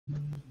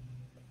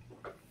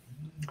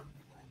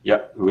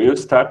Yeah, we'll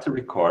start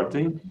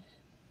recording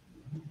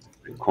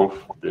the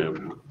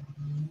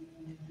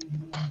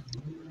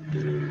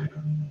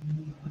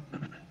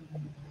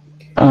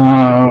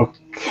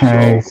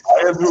Okay. So,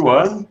 hi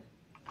everyone.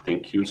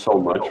 Thank you so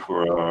much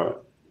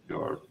for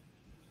your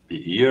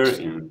be here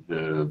in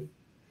the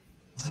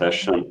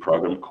session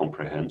program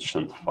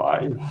Comprehension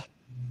 5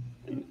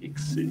 in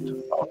ICSI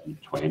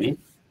 2020.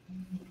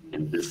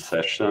 In this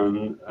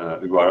session,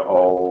 you are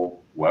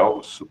all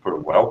super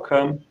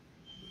welcome.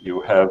 You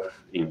have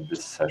in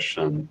this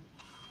session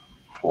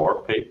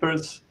 4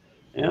 papers.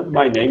 And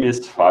my name is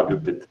Fábio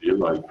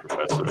Petrillo. I'm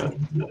professor at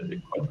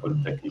École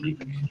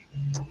Polytechnique,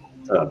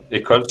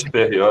 École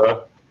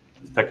Supérieure,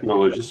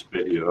 Technologie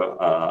Supérieure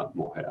à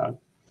Montréal.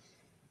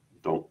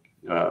 Donc,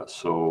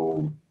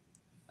 so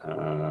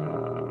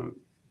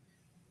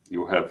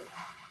you have,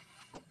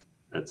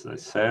 as I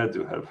said,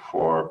 you have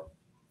 4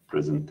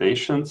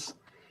 presentations.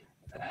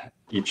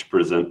 Each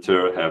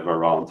presenter have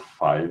around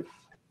 5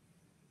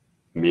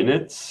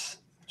 minutes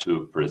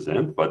to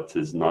present, but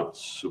is not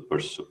super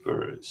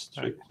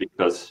strict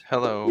because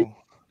Hello.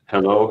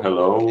 hello,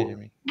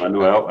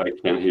 Manuel, I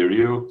can hear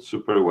you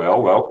super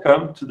well.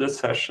 Welcome to the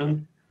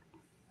session.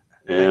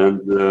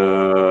 And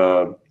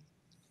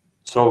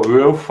so we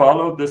will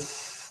follow the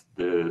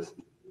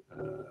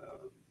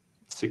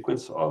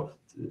sequence of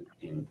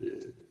in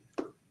the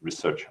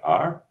research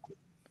R.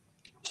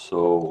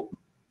 So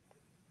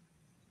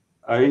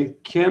I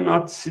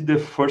cannot see the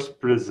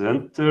first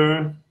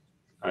presenter.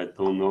 I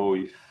don't know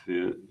if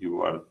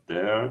you are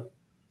there,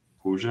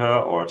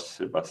 Puja or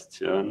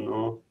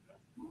Sebastiano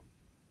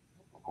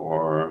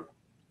or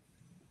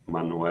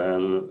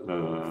Manuel.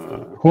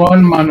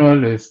 Juan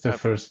Manuel is the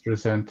first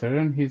presenter,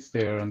 and he's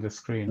there on the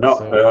screen. No,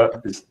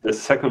 so. it's the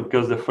second,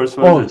 because the first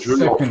one is the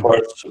journal second.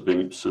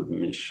 first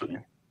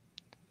submission.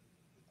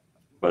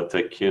 But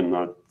I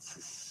cannot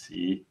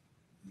see.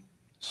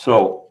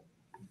 So,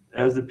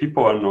 as the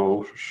people are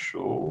no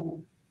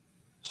show,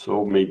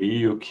 so maybe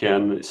you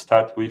can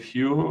start with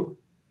you,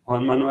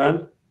 Juan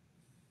Manuel.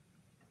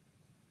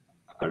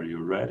 Are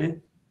you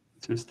ready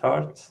to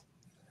start?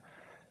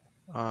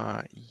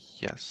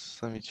 Yes,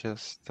 let me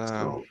just...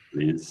 So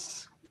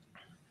please,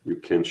 you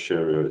can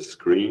share your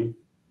screen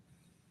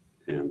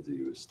and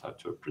you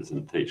start your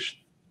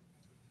presentation.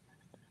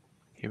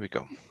 Here we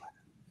go.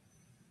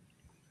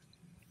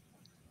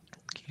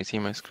 Can you see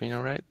my screen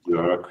all right?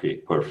 You're okay,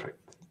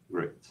 perfect,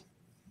 great.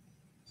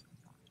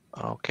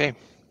 Okay.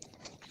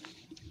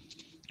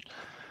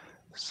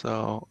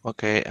 So,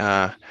 okay,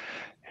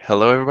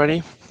 hello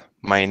everybody.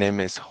 My name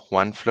is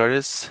Juan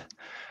Flores,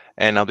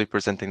 and I'll be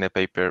presenting the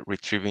paper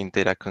Retrieving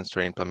Data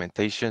Constraint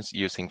Implementations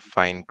Using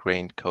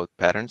Fine-Grained Code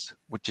Patterns,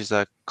 which is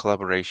a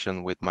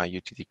collaboration with my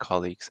UTD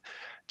colleagues,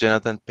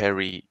 Jonathan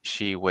Perry,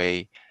 Shi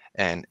Wei,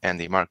 and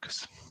Andy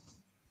Marcus.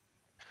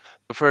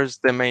 So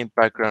first, the main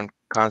background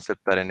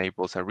concept that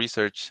enables our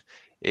research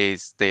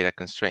is data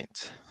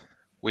constraints,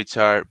 which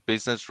are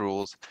business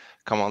rules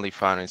commonly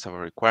found in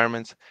software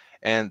requirements,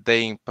 and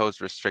they impose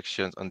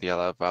restrictions on the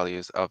allowed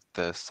values of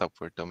the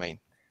software domain.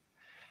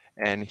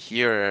 And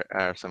here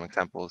are some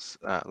examples,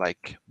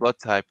 like blood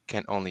type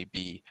can only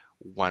be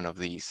one of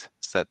these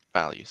set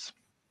values.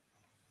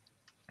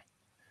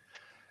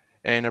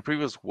 In our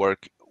previous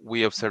work,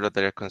 we observed that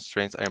data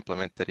constraints are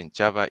implemented in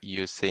Java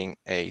using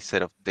a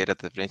set of data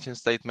definition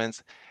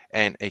statements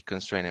and a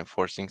constraint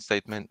enforcing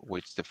statement,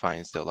 which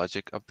defines the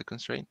logic of the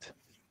constraint.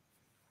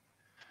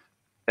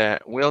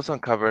 We also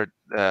uncovered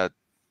that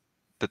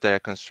the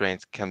data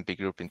constraints can be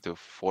grouped into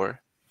 4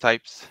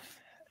 types,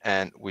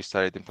 and we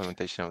started the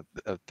implementation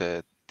of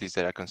these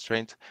data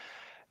constraints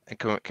and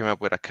came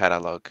up with a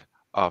catalog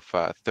of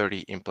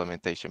 30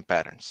 implementation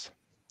patterns,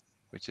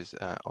 which is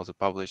also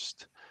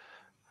published.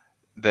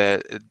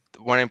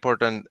 One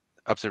important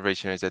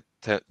observation is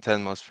that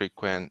 10 most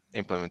frequent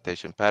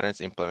implementation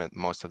patterns implement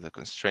most of the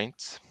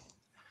constraints,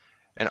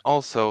 and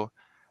also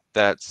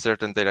that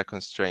certain data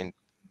constraint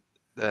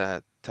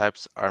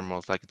types are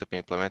most likely to be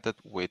implemented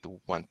with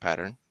one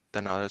pattern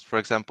than others. For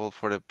example,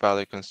 for the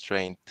value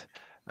constraint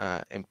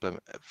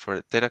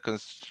for data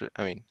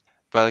constraint,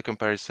 value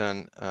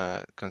comparison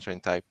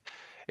constraint type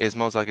is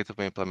most likely to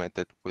be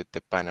implemented with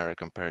the binary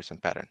comparison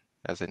pattern.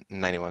 As in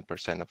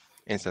 91% of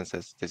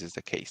instances, this is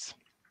the case.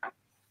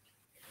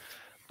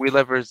 We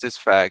leverage this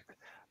fact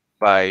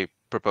by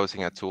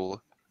proposing a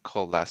tool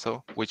called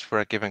Lasso, which for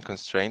a given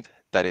constraint,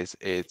 that is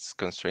its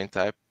constraint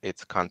type,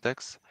 its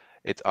context,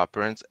 its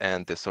operands,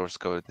 and the source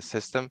code of the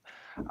system,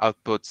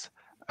 outputs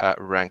a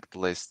ranked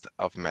list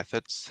of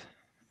methods.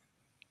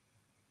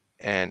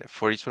 And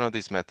for each one of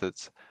these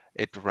methods,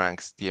 it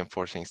ranks the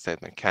enforcing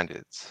statement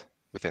candidates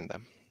within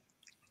them.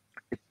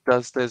 It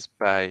does this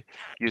by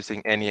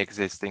using any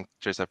existing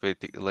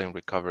traceability lane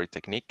recovery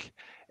technique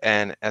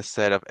and a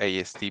set of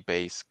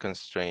AST-based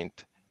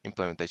constraint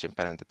implementation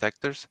pattern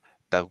detectors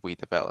that we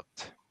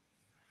developed.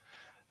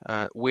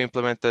 We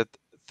implemented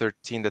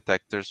 13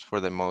 detectors for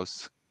the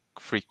most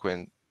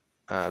frequent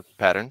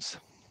patterns.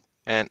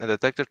 And a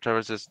detector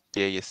traverses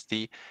the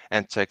AST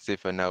and checks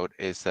if a node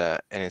is an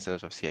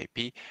instance of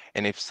CIP.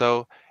 And if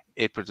so,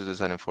 it produces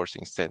an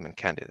enforcing statement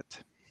candidate.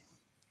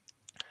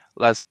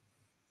 Last,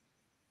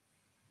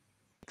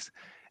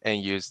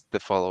 and use the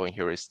following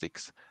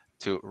heuristics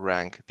to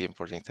rank the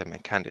enforcing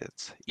statement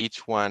candidates.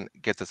 Each one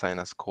gets assigned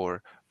a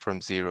score from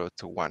 0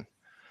 to 1.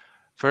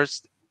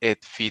 First,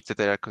 it feeds the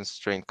data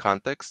constraint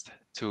context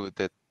to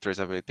the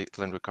traceability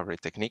and recovery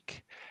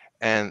technique,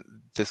 and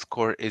the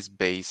score is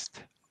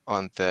based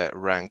on the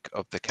rank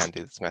of the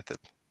candidates method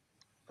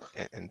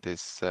in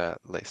this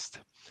list.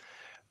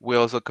 We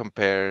also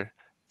compare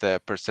the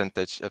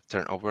percentage of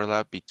turn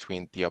overlap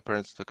between the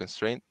operands of the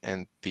constraint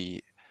and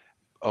the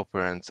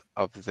operands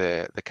of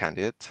the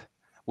candidate.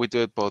 We do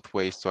it both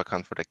ways to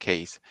account for the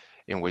case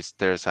in which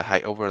there's a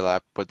high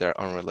overlap, but they're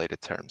unrelated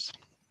terms.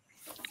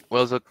 We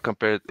also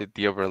compare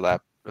the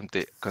overlap of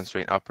the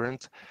constraint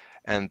operand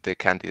and the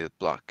candidate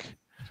block,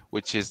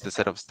 which is the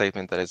set of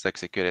statement that is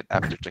executed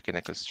after checking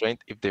a constraint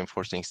if the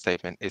enforcing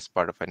statement is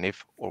part of an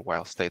if or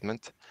while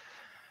statement.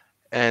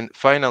 And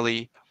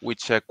finally, we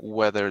check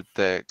whether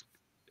the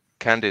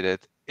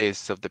candidate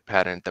is of the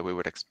pattern that we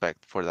would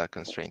expect for that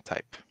constraint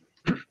type.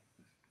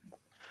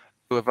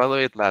 To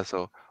evaluate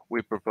lasso,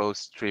 we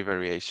propose 3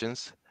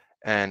 variations,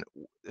 and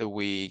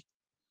we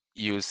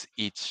use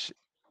each.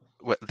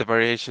 Well, the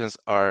variations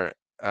are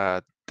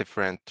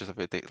different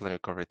traceability and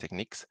recovery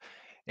techniques,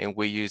 and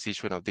we use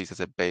each one of these as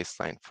a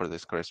baseline for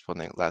this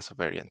corresponding lasso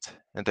variant.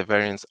 And the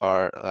variants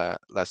are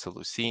lasso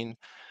Lucene,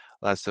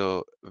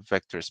 lasso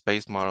vector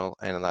space model,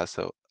 and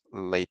lasso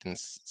latent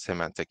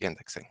semantic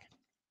indexing.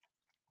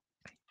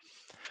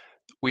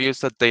 We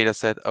used a data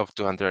set of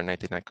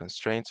 299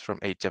 constraints from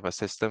 8 Java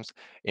systems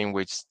in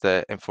which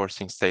the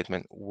enforcing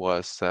statement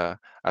was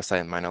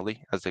assigned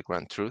manually as the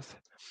ground truth.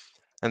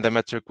 And the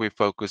metric we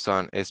focus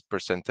on is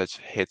percentage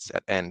hits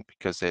at n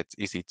because it's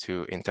easy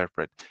to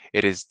interpret.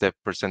 It is the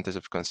percentage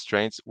of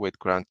constraints with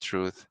ground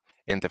truth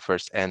in the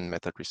first n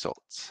method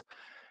results.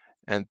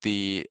 And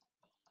the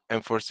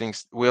enforcing,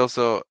 we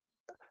also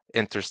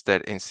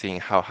interested in seeing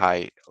how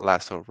high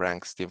lasso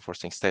ranks the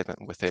enforcing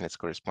statement within its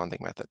corresponding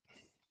method.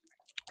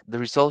 The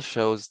result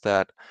shows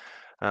that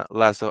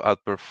lasso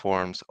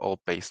outperforms all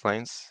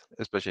baselines,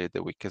 especially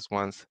the weakest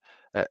ones.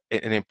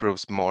 It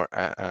improves more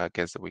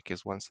against the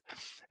weakest ones.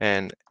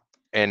 And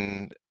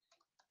in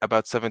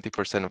about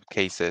 70% of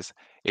cases,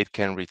 it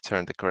can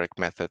return the correct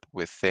method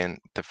within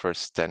the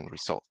first 10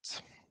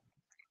 results.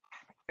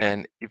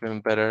 And even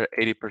better,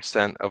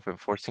 80% of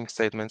enforcing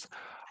statements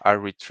are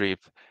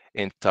retrieved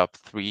in top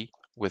 3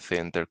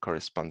 within their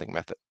corresponding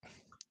method.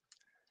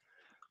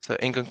 So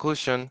in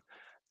conclusion,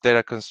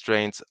 data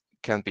constraints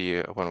can be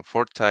one of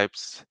 4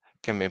 types,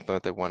 can be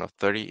implemented one of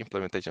 30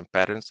 implementation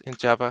patterns in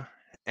Java,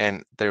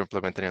 and they're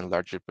implemented in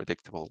largely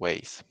predictable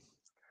ways.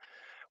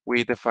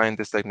 We define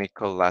this technique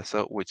called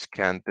lasso, which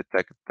can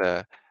detect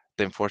the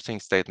enforcing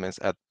statements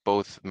at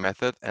both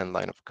method and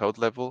line of code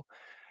level.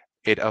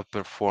 It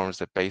outperforms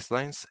the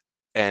baselines,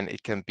 and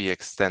it can be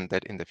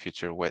extended in the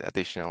future with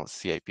additional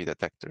CIP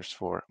detectors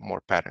for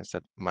more patterns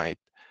that might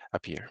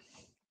appear.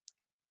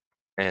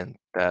 And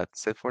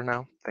that's it for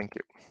now. Thank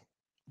you.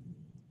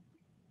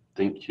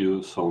 Thank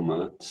you so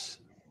much,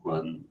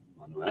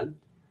 Manuel.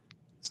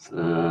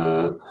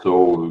 So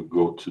we'll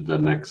go to the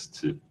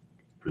next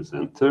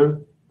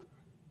presenter.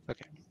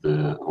 Okay.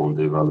 On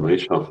the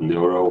evaluation of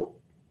neural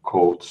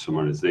code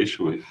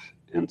summarization with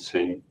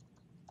Enchain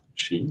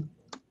Chi.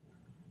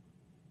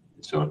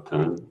 It's your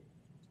turn,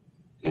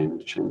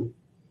 Enchain.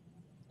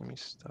 Let me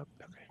stop.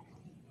 Okay.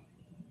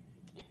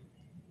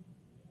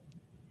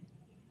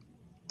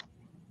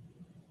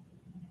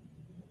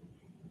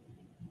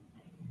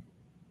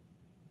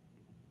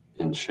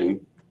 Enchain,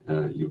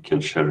 you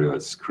can share your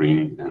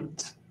screen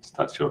and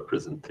start your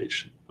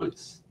presentation,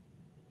 please.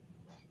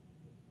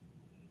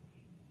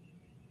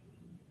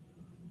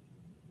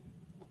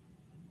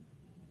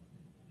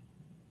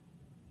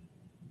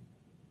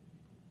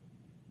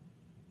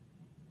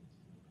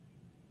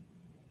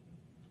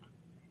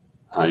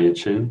 Hi,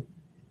 Enchain.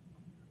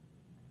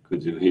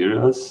 Could you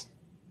hear us?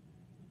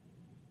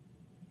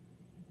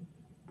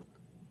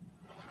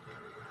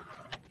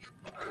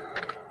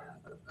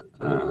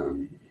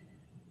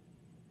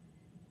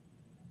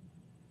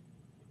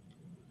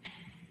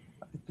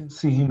 I can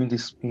see him in the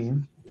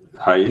screen.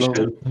 Hi,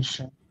 Hello,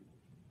 Shane.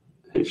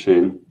 Hey,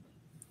 Shane.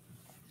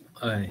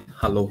 Hi,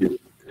 hello.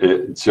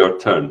 It's your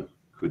turn.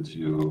 Could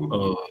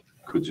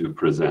you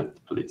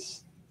present,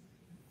 please?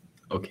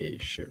 Okay,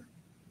 sure.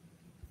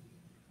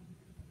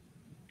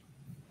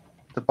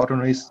 The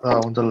button is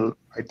on the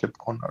right left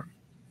corner,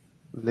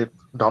 left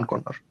down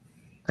corner.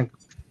 Thank you.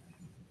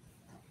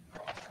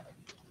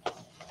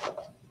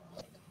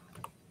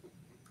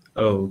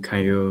 Oh,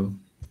 can you?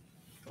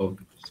 Oh,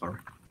 sorry.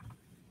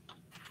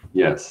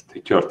 Yes,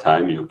 take your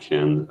time. You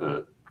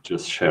can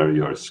just share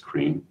your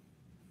screen.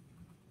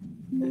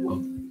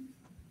 Oh.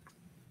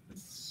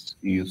 Let's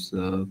use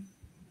the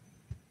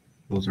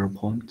user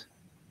point.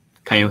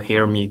 Can you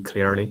hear me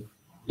clearly?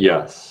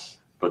 Yes,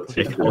 but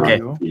Okay. you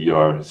cannot see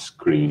your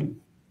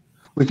screen.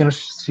 We can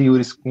see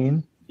your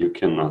screen. You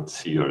cannot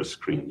see your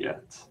screen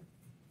yet.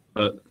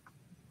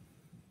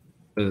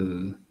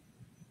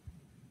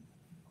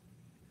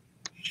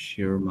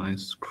 share my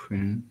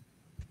screen.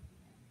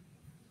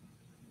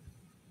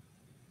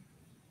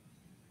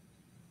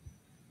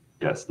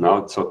 Yes, now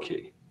it's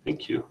okay.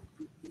 Thank you.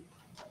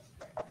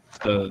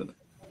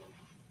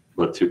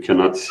 But you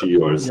cannot see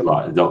your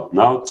slide. No,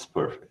 now it's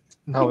perfect.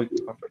 Now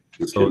it's perfect.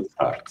 You So- can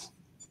start.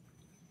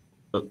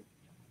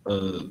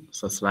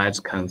 The slides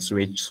can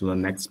switch to the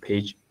next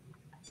page.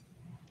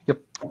 Yep.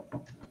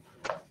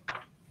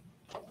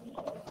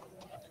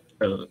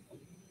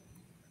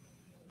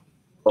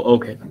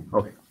 Okay.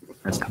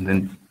 Let's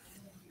continue.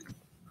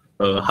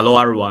 Hello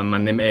everyone, my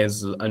name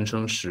is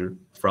Ensheng Shi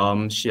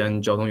from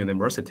Xi'an Jiaotong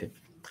University.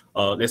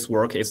 This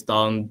work is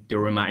done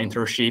during my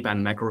internship at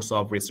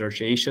Microsoft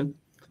Research Asian,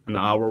 and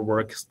our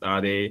work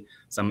study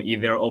some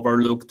either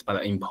overlooked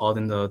but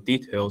important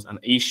details and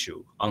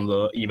issue on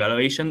the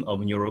evaluation of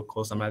neural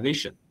code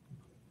summarization.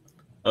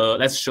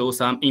 Let's show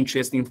some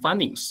interesting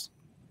findings.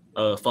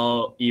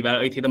 For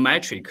evaluated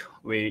metric,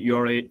 we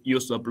usually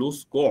use the blue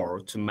score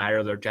to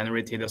measure the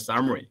generated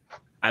summary.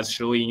 As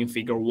shown in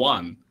figure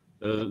 1,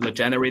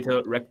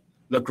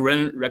 the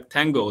green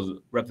rectangles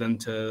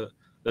represent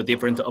the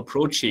different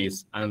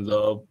approaches, and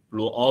the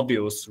blue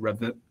ovals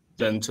represent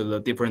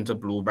the different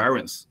blue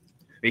variants.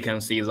 We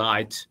can see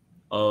that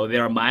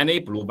there are many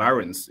blue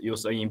variants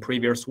used in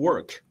previous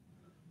work.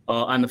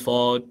 And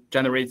for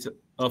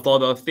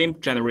the theme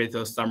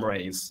generated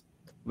summaries,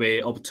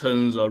 we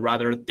obtain the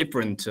rather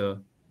different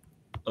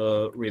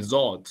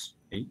results.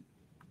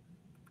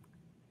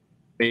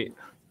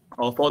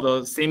 For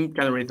the theme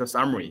generated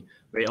summary,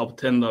 we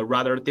obtain the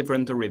rather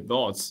different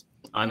results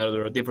under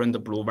the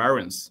different blue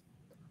variants.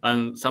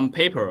 And some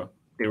paper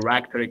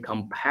directly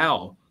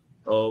compare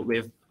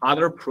with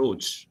other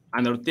approach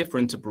under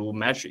different blue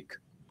metric.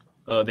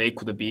 They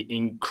could be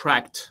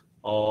incorrect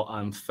or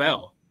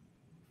unfair.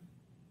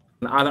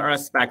 And other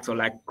aspects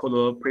like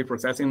code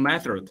preprocessing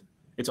method,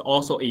 it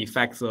also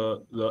affects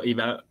the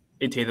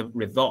evaluated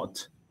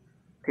result.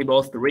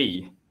 Table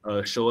 3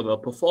 show the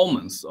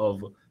performance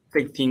of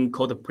 16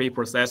 code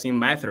preprocessing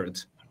method.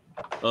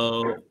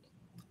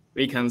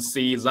 We can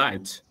see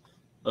that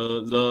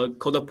the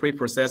code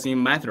preprocessing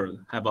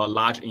method have a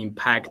large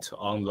impact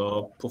on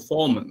the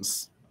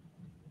performance.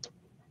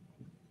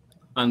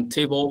 And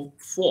table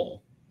 4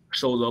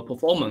 shows the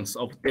performance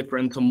of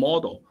different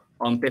model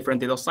on different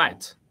data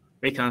sets.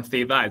 We can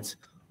see that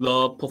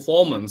the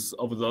performance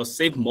of the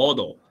same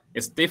model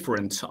is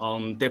different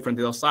on different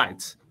data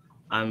sets,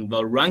 and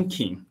the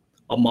ranking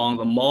among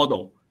the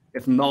model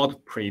is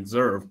not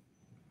preserved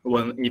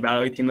when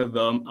evaluating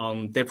them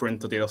on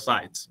different data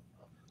sets.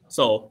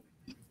 So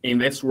in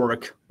this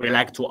work, we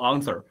like to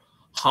answer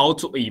how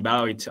to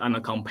evaluate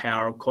and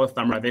compare code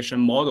summarization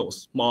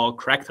models more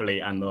correctly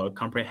and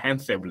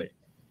comprehensively.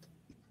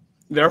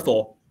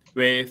 Therefore,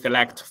 we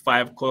select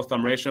 5 code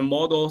summarization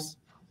models,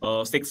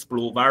 6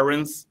 blue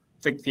variants,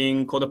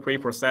 16 code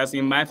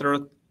preprocessing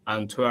methods,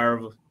 and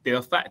 12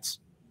 data sets.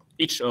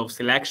 Each of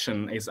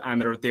selection is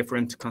under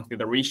different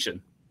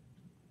consideration.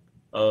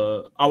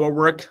 Our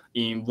work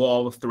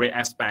involves 3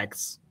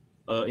 aspects,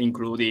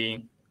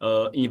 including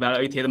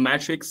evaluated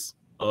metrics,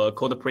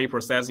 code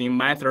preprocessing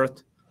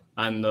method,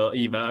 and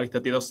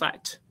evaluated data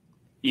set.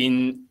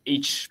 In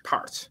each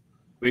part,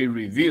 we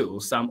review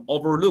some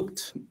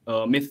overlooked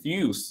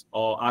misuse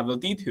or other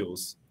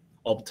details,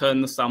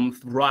 obtain some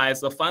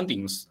surprise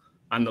findings,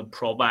 and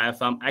provide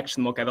some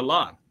actionable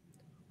guideline.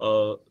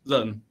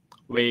 Then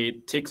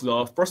we take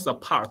the first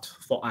part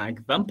for an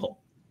example.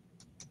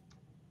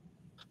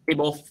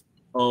 Table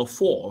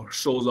 4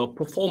 shows the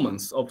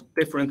performance of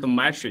different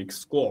metric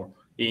score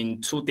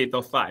in 2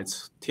 data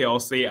sets,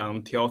 TLC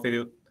and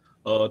TLC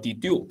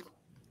dedupe.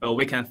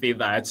 We can see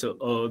that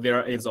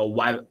there is a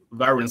wide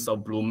variance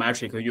of blue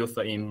metric used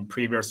in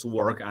previous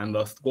work, and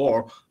the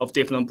score of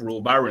different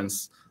blue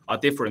variants are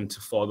different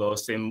for the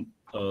same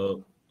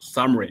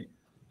summary.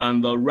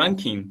 And the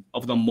ranking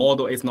of the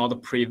model is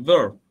not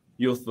preserved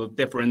use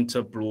different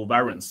blue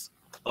variants.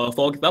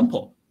 For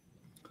example,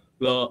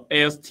 the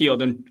AST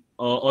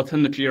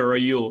alternate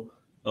GRU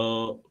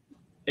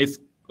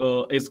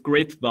is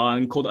greater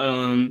than code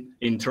N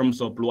in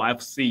terms of blue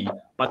FC,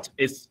 but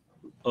it's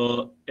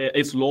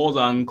lower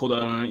than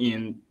code N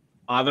in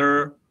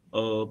other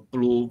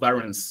blue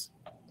variants.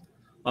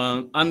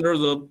 Under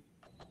the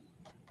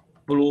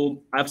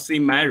blue FC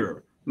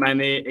measure,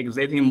 many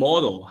existing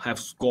models have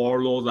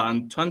score lower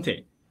than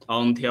 20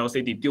 on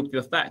TLC dedupe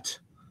data set,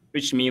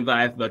 which means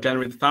that the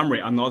generated summary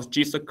are not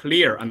just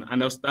clear and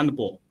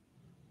understandable.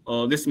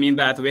 This means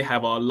that we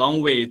have a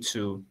long way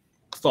to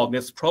solve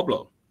this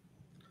problem.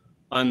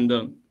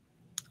 And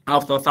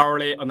after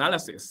thorough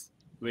analysis,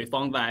 we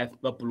found that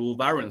the blue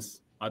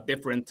variants are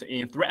different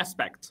in 3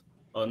 aspects,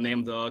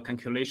 named the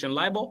calculation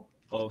level,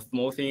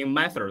 smoothing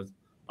method,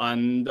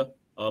 and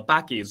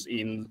package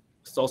in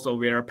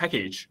software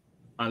package.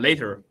 And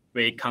later,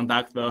 we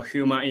conduct the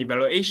human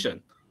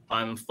evaluation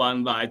and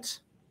find that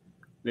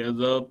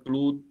the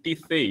blue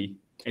DC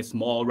is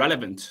more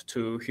relevant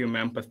to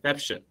human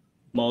perception.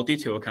 More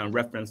detail can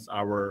reference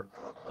our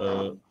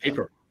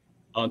paper.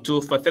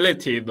 To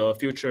facilitate the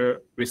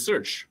future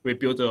research, we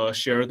built a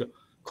shared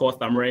code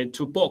summary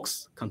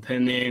toolbox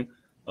containing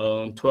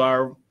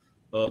 12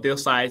 data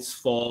sets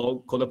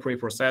for code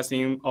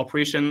pre-processing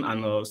operation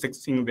and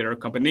 16 their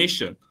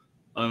combination,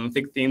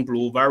 16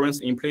 blue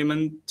variance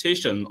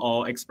implementation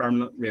or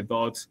experiment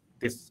results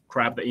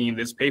described in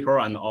this paper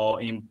and all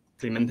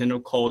implementation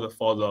code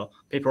for the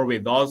paper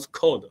results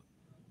code.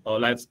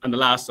 And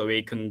last,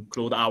 we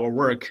conclude our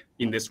work.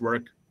 In this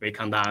work, we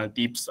conduct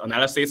deep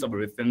analysis of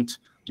recent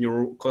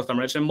neural code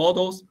summarization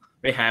models.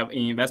 We have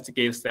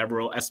investigated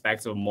several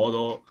aspects of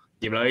model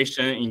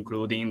evaluation,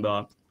 including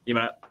the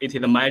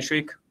evaluated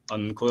metric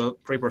and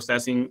code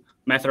pre-processing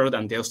method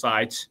and data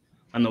site.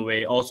 And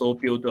we also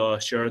built a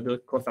shared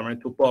code summary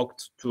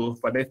toolbox to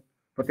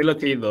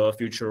facilitate the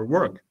future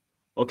work.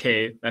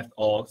 Okay, that's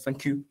all.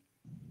 Thank you.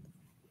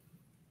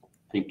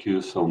 Thank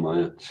you so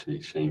much,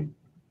 Shane.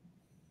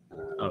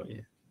 Oh,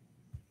 yeah.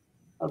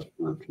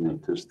 Absolutely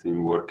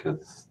interesting work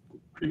as the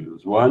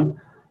previous one.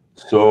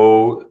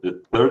 So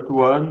the third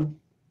one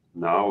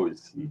now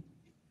is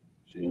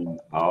Jin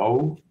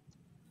Hao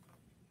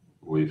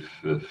with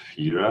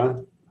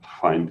FIRA,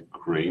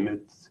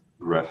 fine-grained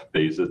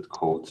graph-based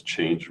code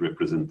change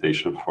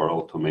representation for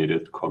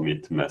automated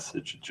commit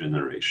message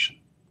generation.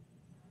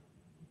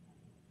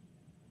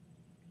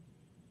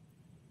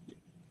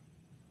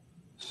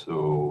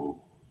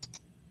 So,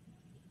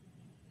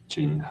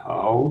 Jin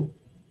Hao.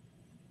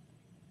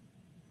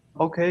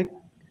 Okay.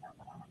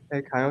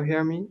 Hey, can you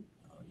hear me?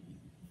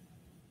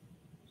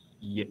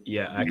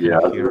 Yeah, I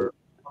can hear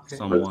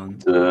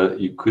someone. But,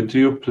 could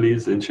you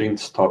please, Jane,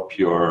 stop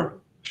your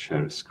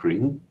share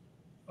screen?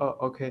 Oh,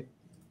 okay.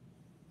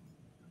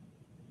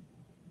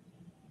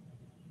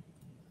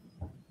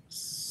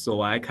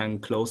 So I can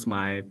close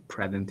my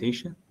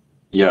presentation?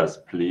 Yes,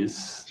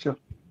 please. Sure.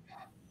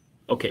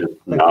 Okay.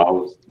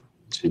 Now,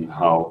 Jin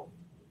Hao,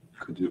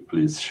 could you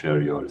please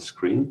share your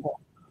screen?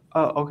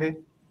 Okay.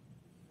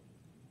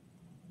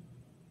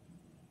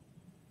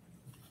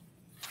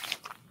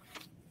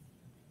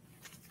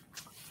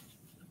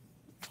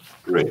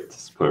 Great,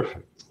 it's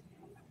perfect.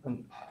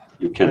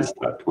 You can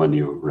start when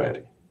you're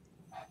ready.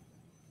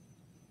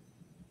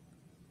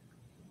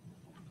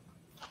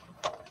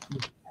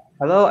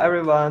 Hello,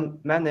 everyone.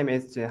 My name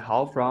is Jin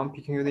Hao from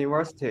Peking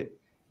University.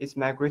 It's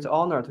my great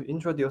honor to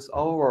introduce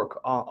our work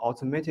on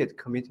automated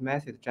commit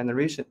message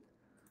generation.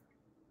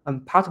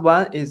 Part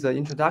 1 is the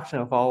introduction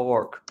of our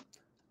work.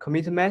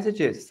 Commit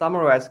messages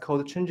summarize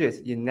code changes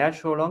in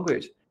natural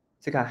language.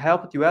 They can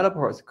help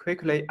developers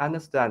quickly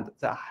understand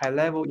the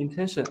high-level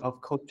intention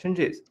of code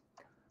changes.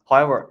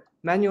 However,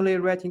 manually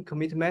writing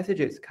commit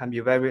messages can be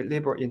very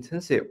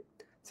labor-intensive.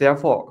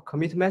 Therefore,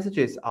 commit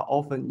messages are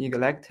often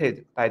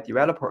neglected by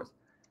developers.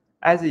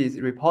 As is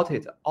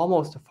reported,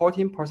 almost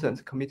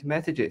 14% commit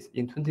messages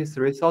in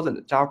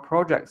 23,000 Java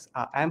projects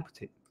are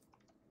empty.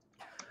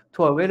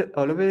 To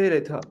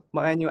alleviate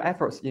manual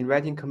efforts in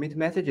writing commit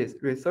messages,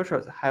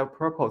 researchers have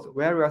proposed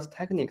various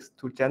techniques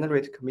to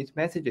generate commit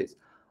messages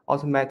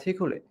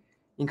automatically,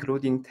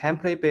 including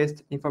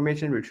template-based,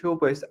 information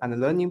retrieval-based, and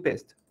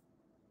learning-based.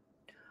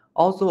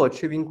 Also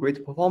achieving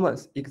great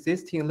performance,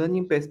 existing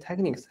learning-based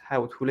techniques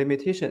have two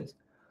limitations.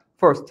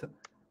 First,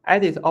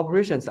 edit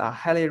operations are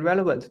highly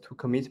relevant to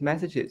commit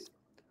messages,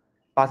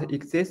 but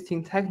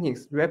existing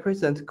techniques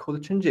represent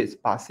code changes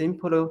by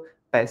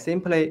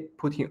simply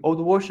putting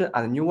old version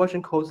and new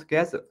version code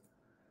together.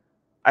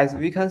 As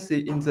we can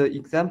see in the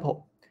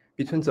example,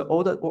 between the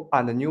old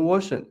and the new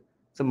version,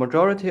 the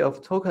majority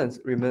of tokens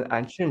remain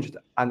unchanged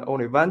and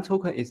only one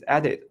token is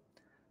added.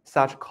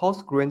 Such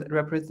coarse-grained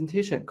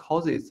representation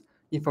causes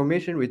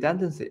information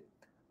redundancy,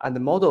 and the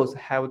models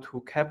have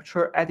to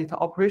capture edit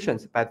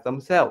operations by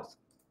themselves.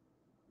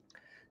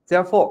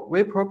 Therefore,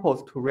 we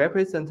propose to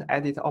represent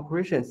edit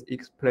operations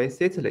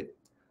explicitly,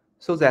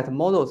 so that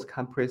models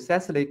can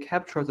precisely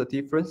capture the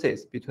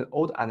differences between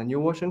old and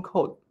new version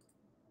code.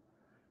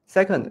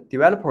 Second,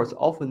 developers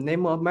often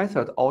name a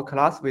method or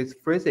class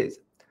with phrases,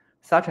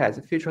 such as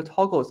feature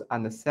toggles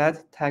and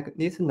set tag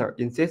listener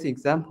in this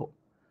example,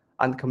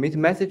 and commit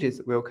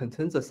messages will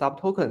contain the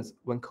subtokens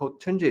when code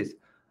changes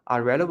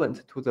are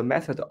relevant to the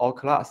method or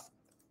class.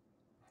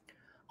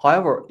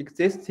 However,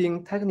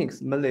 existing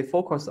techniques mainly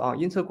focus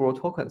on integral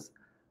tokens.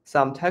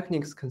 Some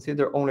techniques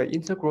consider only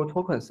integral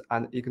tokens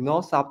and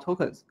ignore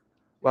subtokens,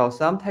 while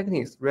some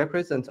techniques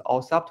represent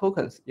all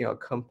subtokens in a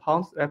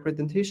compound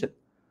representation.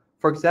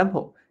 For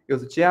example,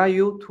 use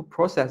GRU to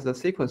process the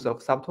sequence of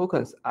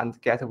subtokens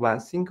and get one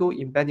single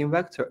embedding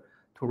vector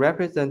to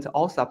represent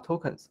all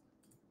subtokens.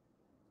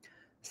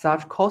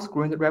 Such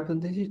coarse-grained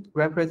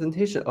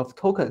representation of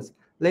tokens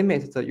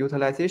limits the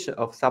utilization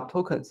of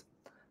subtokens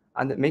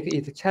and make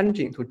it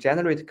challenging to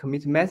generate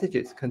commit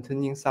messages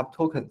containing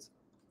subtokens.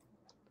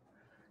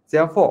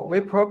 Therefore, we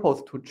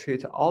propose to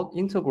treat all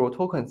integral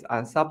tokens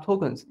and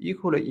subtokens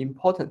equally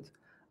important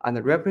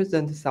and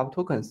represent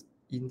subtokens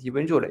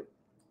individually.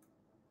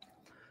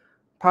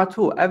 Part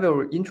 2, I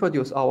will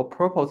introduce our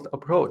proposed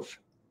approach.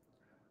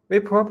 We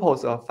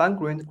propose a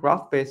fine-grained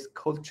graph-based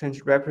code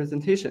change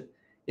representation.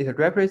 It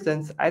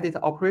represents edit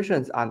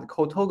operations and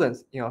code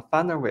tokens in a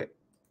finer way.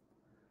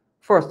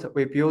 First,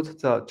 we built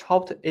the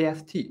chopped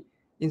AST.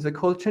 In the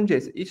code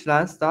changes, each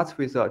line starts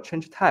with a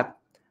change type,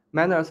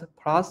 manners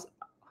plus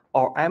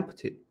or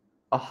empty.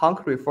 A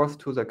hunk refers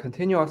to the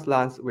continuous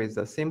lines with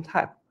the same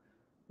type.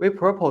 We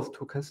propose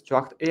to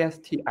construct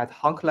AST at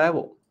hunk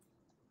level.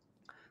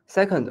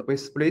 Second, we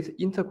split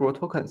integral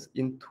tokens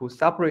into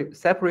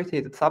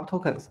separated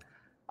subtokens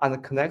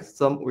and connect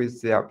them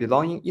with their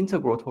belonging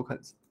integral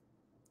tokens.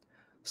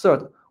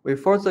 Third, we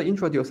further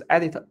introduce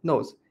edit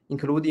nodes,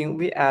 including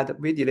we add,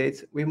 we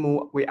delete, we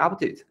move, we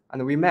update,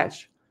 and we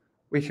match,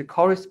 which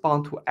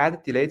correspond to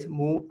add, delete,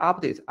 move,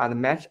 update, and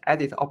match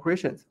edit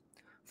operations.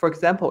 For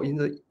example,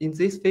 in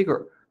this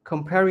figure,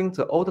 comparing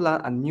the old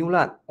line and new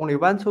line, only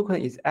one token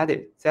is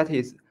added, that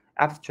is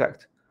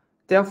abstract.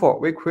 Therefore,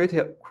 we create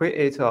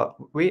a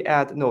we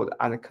add node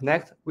and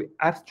connect we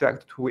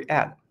abstract to we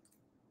add.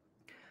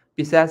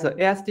 Besides the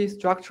AST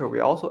structure, we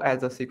also add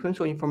the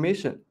sequential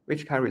information,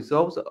 which can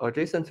resolve the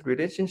adjacent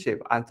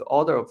relationship and the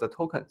order of the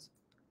tokens.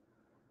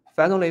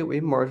 Finally, we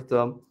merge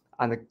them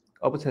and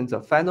obtain the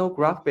final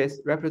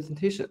graph-based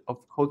representation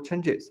of code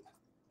changes.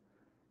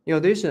 In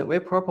addition, we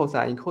propose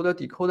an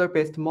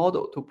encoder-decoder-based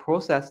model to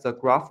process the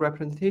graph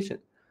representation.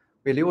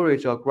 We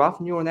leverage a graph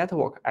neural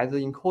network as the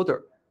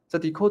encoder. The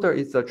decoder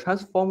is the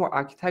transformer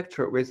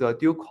architecture with a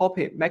dual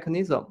copy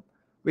mechanism,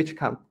 which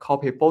can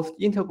copy both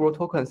integral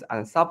tokens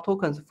and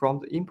subtokens from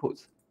the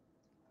inputs.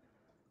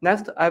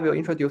 Next, I will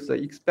introduce the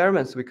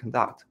experiments we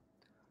conduct.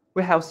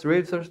 We have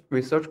three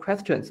research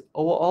questions: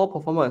 overall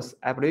performance,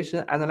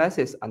 ablation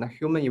analysis, and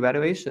human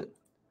evaluation.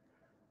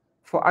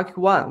 For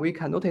ARQ1, we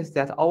can notice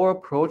that our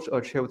approach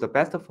achieves the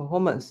best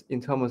performance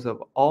in terms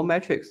of all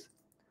metrics.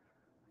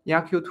 In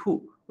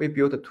ARQ2, we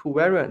built two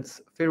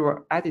variants,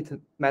 favor edit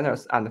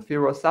manners and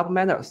favor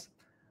sub-manners.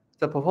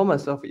 The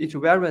performance of each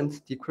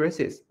variant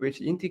decreases,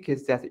 which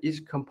indicates that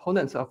each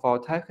component of our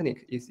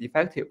technique is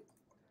effective.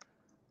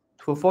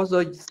 To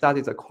further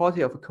study the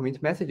quality of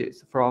commit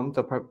messages from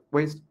the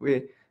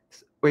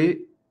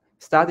we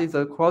study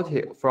the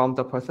quality from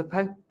the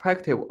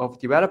perspective of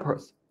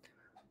developers,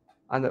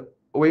 and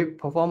we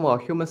perform a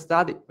human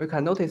study. We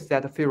can notice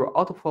that favor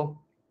outperform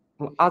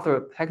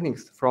other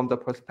techniques from the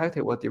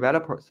perspective of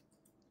developers.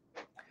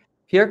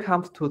 Here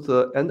comes to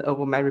the end of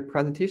my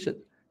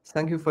presentation.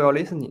 Thank you for your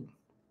listening.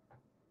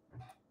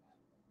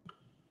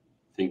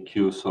 Thank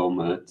you so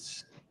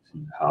much.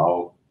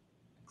 How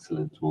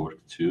excellent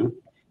work too.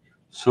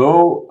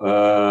 So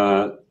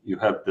you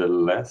have the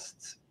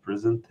last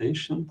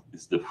presentation.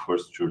 It's the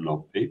first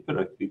journal paper.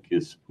 I think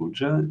is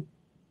Pooja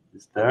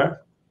is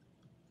there.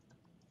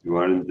 You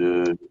are in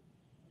the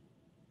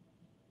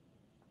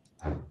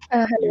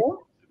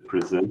hello.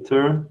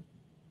 Presenter.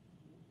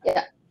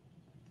 Yeah.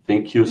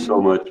 Thank you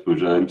so much,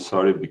 Pooja. I'm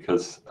sorry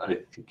because I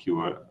think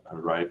you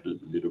arrived a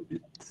little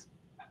bit.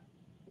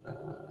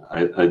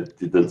 I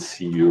didn't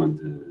see you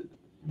in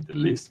the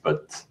list,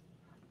 but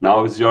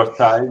now is your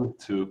time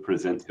to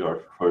present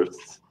your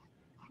first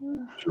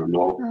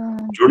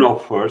journal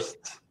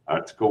first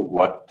article.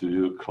 What do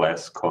your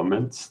class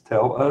comments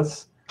tell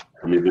us?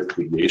 An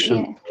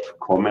investigation of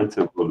comment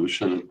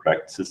evolution and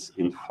practice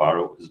in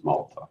Faro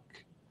Smalltalk.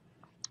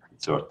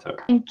 It's your turn.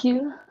 Thank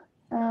you.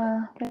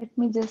 Let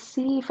me just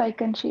see if I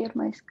can share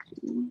my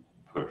screen.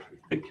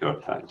 Perfect. Take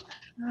your time.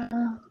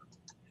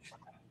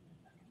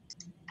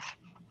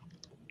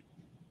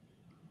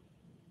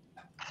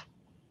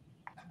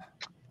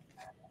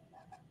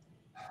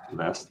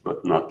 Last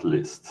but not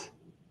least.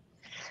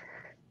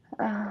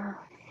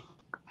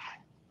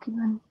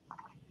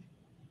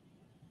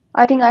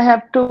 I think I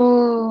have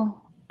to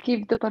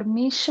give the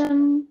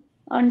permission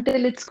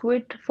until it's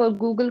quit for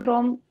Google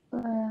Chrome.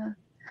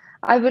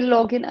 I will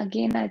log in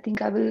again. I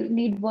think I will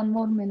need 1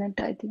 more minute,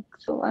 I think.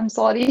 So I'm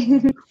sorry.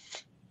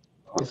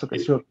 It's okay,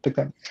 sure, take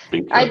time.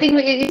 I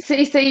think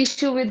it's an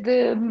issue with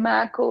the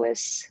Mac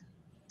OS.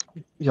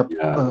 Yep,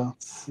 Yeah.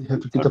 you have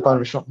to give the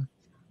permission.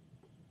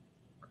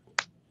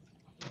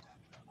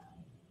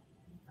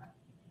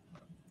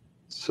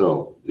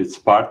 So it's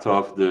part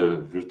of the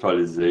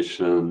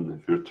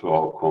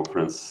virtual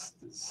conference,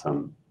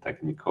 some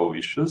technical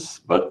issues,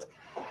 but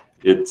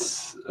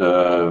it's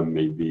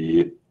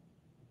maybe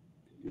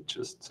you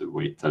just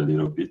wait a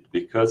little bit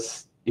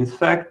because in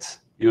fact,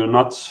 you're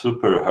not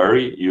super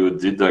hurry. You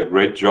did a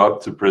great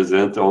job to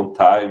present on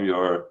time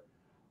your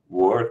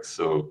work.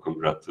 So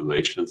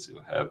congratulations, you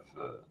have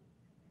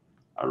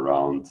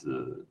around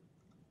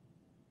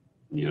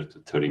near to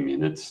 30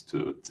 minutes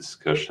to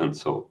discussion.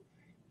 So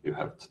you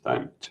have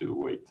time to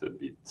wait a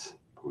bit,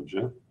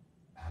 Pooja.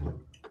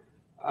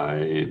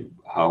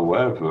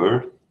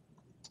 However,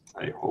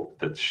 I hope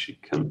that she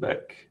can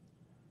back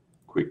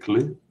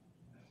quickly.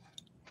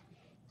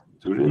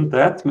 During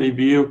that,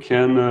 maybe you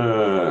can,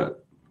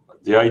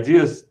 the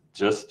idea is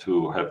just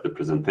to have the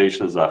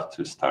presentations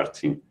after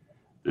starting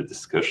the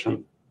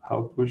discussion.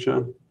 How,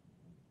 Pooja?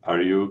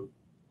 Are you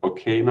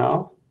okay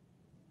now?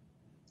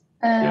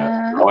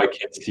 Yeah, now I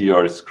can see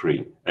your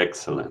screen.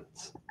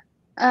 Excellent.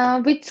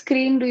 Which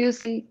screen do you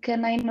see?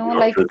 Can I know, Your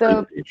like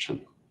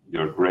presentation.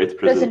 Your great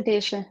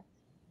presentation.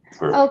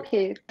 Perfect.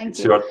 Okay, thank you.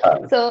 It's your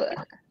time. So,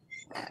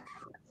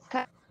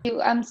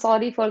 I'm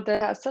sorry for the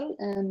hassle,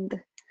 and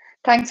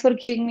thanks for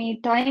giving me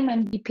time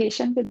and be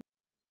patient with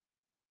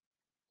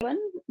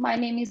everyone. My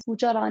name is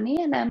Pooja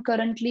Rani, and I'm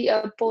currently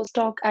a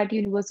postdoc at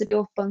University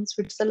of Bern,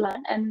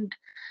 Switzerland. And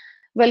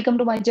welcome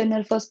to my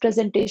general first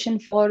presentation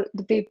for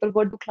the paper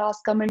 "What do class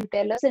comment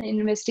tell us?" An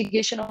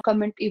investigation of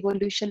comment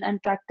evolution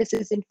and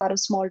practices in Faro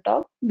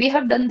Smalltalk. We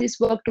have done this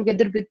work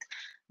together with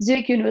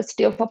Zurich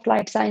University of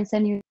Applied Science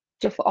and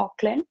University of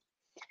Auckland.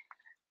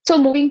 So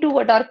moving to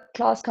what are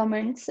class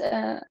comments.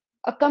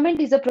 A comment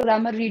is a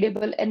programmer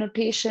readable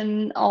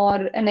annotation or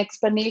an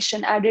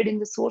explanation added in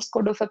the source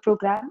code of a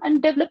program,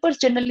 and developers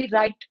generally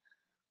write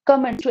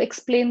comments to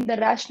explain the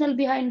rationale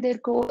behind their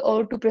code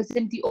or to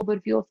present the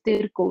overview of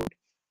their code.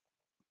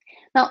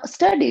 Now,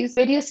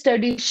 various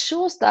studies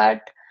shows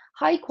that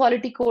high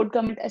quality code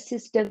comment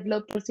assists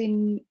developers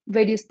in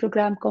various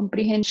program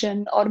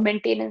comprehension or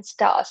maintenance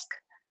tasks.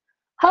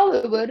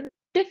 However,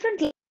 different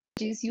languages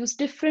use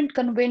different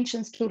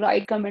conventions to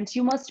write comments.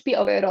 You must be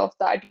aware of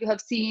that. You have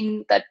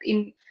seen that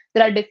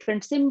there are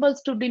different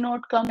symbols to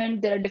denote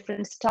comment. There are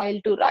different style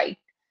to write.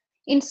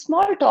 In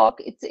Smalltalk,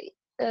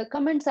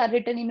 comments are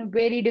written in a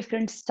very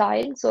different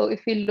style. So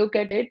if we look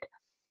at it,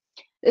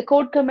 the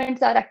code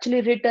comments are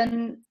actually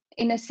written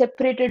in a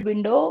separated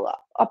window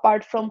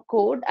apart from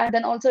code, and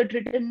then also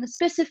written in a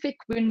specific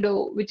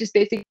window, which is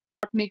basically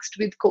not mixed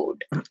with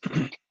code.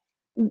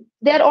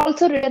 They are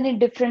also written in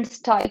different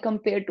style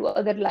compared to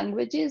other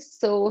languages.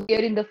 So here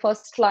in the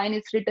first line,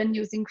 it's written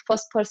using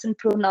first person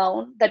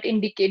pronoun that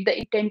indicate the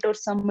intent or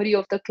summary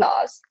of the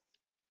class.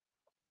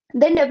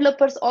 Then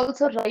developers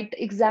also write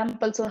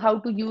examples on how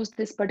to use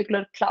this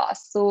particular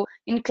class. So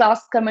in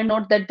class comment,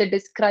 not that they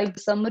describe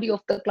the summary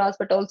of the class,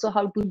 but also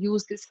how to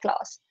use this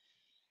class.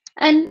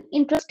 And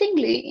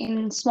interestingly,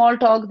 in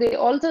Smalltalk, they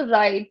also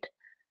write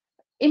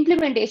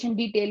implementation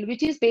detail,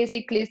 which is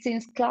basically,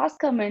 since class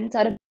comments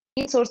are a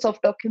main source of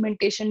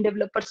documentation,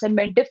 developers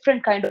embed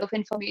different kind of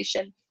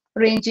information,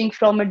 ranging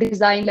from a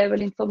design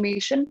level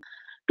information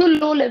to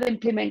low level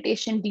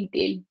implementation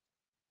detail.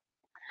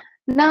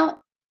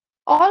 Now,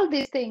 all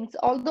these things,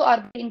 although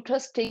are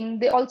interesting,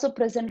 they also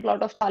present a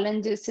lot of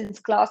challenges. Since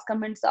class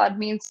comments are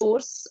main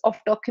source of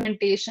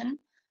documentation,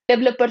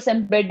 developers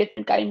embed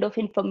different kind of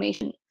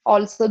information.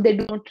 Also, they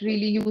don't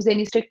really use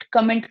any strict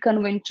comment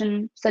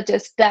convention such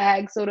as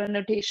tags or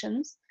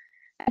annotations.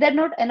 And there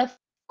are not enough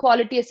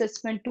quality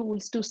assessment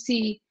tools to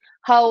see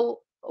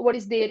what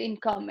is there in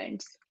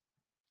comments.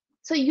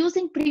 So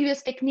using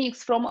previous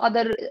techniques from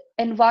other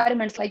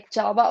environments like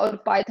Java or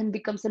Python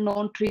becomes a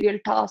non-trivial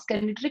task,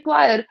 and it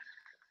requires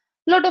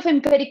a lot of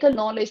empirical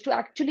knowledge to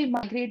actually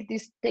migrate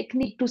this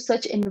technique to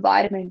such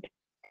environment.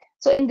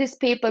 So in this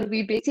paper,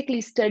 we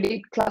basically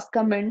studied class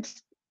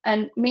comments,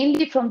 and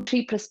mainly from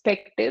three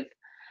perspectives,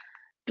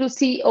 to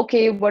see,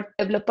 okay, what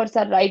developers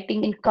are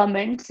writing in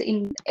comments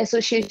in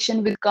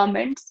association with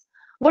comments,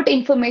 what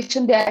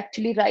information they are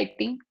actually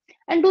writing,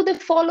 and do they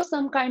follow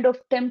some kind of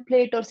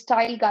template or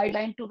style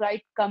guideline to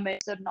write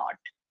comments or not.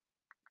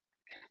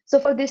 So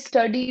for this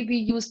study, we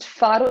used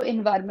Faro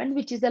environment,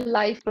 which is a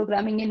live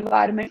programming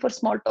environment for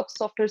Smalltalk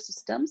software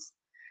systems,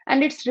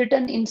 and it's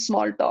written in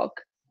Smalltalk.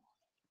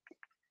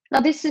 Now,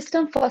 this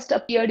system first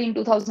appeared in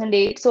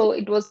 2008, so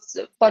it was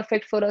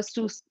perfect for us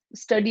to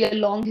study a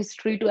long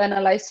history to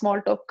analyze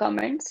Smalltalk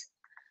comments.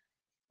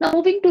 Now,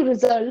 moving to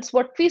results,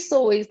 what we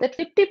saw is that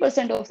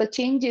 50% of the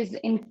changes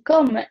in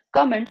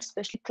comments,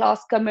 especially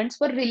class comments,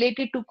 were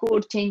related to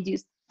code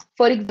changes.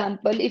 For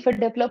example, if a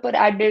developer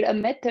added a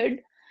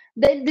method,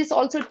 then this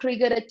also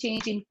triggered a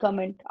change in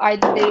comment.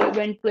 Either they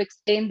went to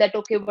explain that,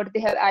 okay, what they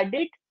have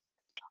added,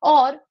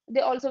 or they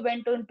also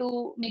went on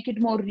to make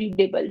it more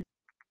readable.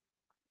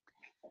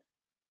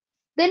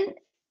 Then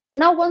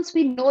now, once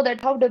we know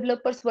that how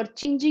developers were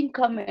changing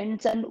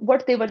comments and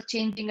what they were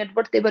changing and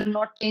what they were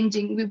not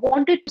changing, we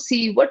wanted to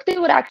see what they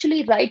were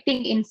actually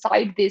writing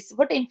inside this,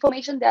 what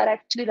information they are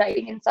actually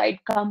writing inside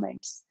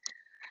comments.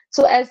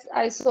 So as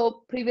I saw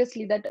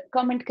previously, that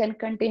comment can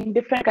contain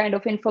different kind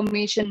of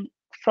information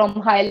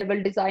from high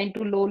level design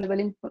to low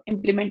level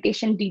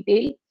implementation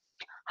detail.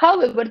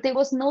 However, there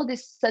was no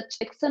such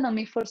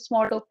taxonomy for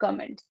Smalltalk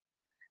comments.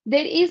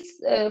 There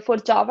is for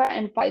Java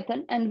and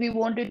Python, and we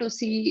wanted to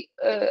see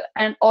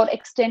or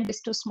extend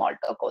this to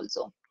Smalltalk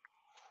also.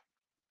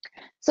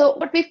 So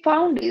what we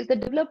found is the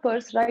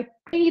developers write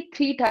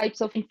 23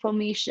 types of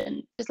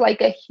information. It's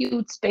like a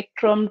huge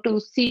spectrum to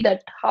see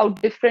that how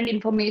different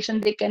information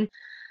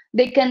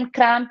they can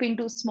cramp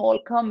into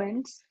small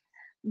comments.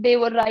 They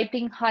were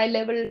writing high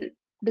level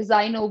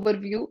design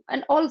overview,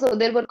 and also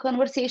there were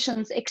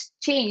conversations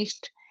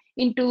exchanged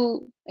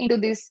into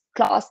this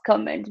class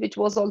comment, which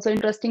was also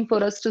interesting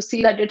for us to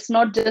see that it's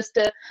not just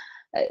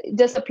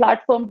a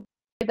platform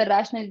the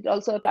rationale, it's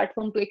also a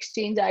platform to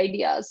exchange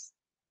ideas.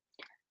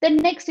 Then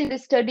next in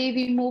this study,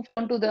 we moved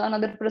on to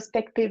another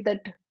perspective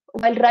that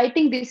while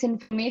writing this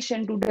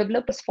information, do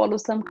developers follow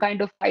some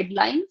kind of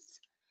guidelines?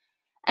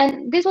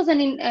 And this was an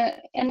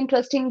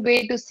interesting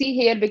way to see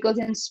here, because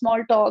in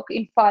Smalltalk,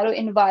 in Faro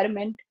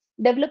environment,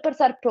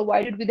 developers are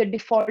provided with a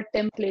default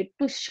template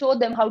to show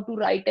them how to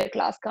write a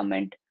class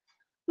comment,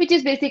 which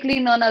is basically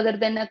none other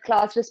than a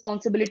class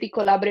responsibility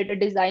collaborator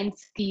design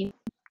scheme.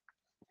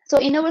 So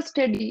in our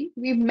study,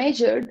 we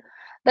measured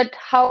that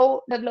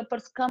how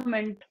developers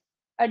comment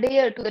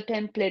adhere to the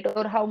template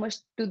or how much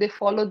do they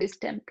follow this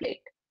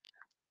template.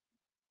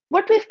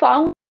 What we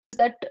found is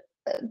that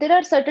there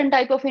are certain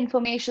type of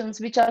informations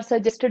which are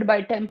suggested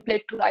by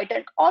template to write,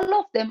 and all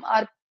of them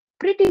are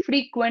pretty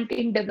frequent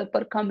in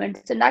developer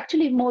comments and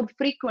actually more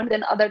frequent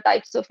than other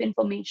types of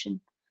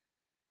information.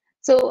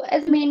 So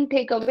as main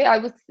takeaway,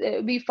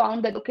 we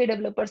found that okay,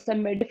 developers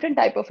submit different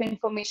type of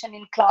information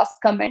in class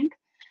comment,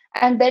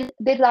 and then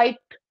they write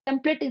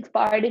template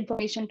inspired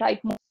information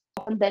type more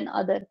often than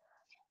other.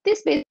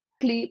 This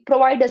basically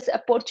provides us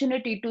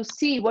opportunity to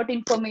see what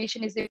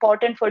information is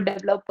important for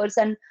developers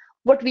and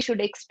what we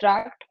should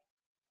extract.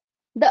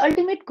 The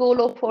ultimate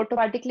goal of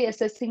automatically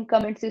assessing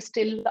comments is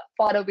still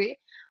far away,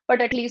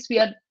 but at least we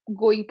are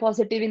going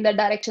positive in the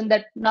direction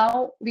that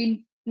now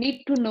we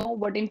need to know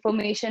what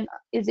information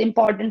is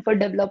important for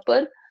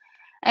developer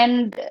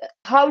and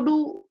how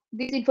do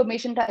these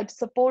information types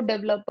support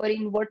developer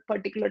in what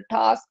particular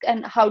task,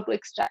 and how to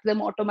extract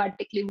them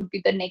automatically would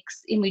be the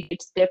next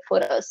immediate step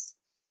for us.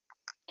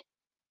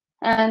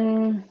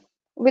 And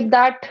with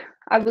that,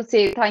 I would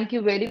say thank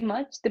you very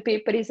much. The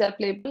paper is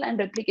available and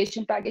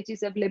replication package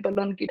is available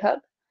on GitHub.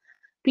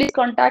 Please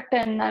contact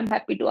and I'm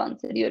happy to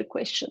answer your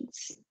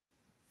questions.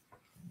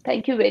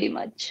 Thank you very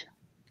much.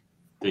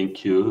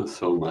 Thank you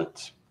so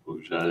much,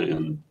 Pooja,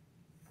 and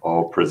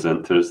all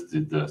presenters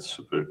did a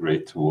super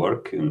great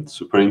work and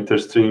super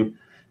interesting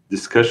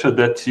discussion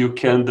that you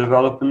can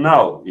develop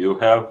now. You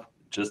have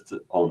just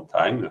on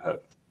time, you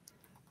have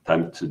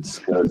time to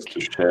discuss,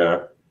 to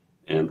share,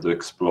 and to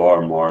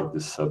explore more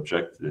the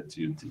subject that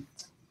you did.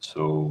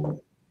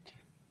 So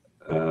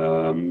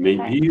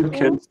maybe you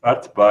can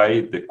start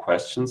by the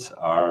questions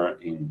are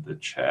in the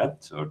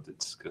chat or the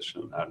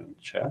discussion are in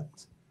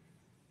chat.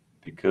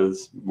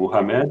 Because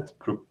Muhammad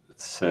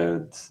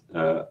said,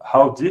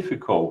 how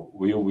difficult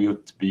will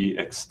it be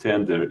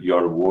extend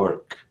your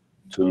work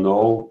to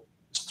know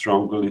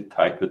strongly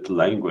typed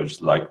language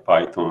like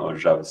Python or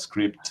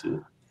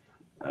JavaScript?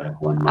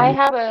 I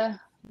have a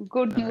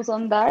good news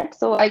on that.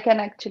 So I can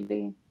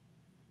actually,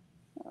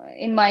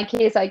 in my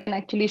case, I can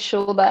actually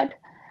show that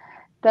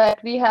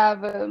we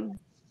have,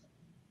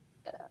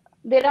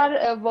 there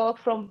are work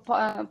from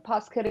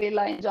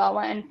Pascarella in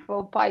Java and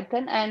for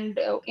Python. And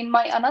in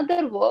my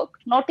another work,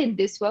 not in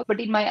this work, but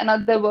in my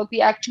another work,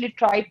 we actually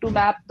tried to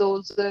map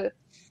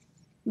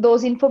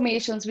those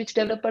informations which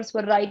developers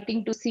were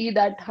writing to see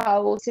that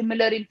how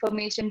similar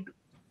information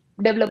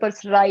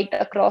developers write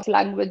across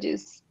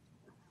languages.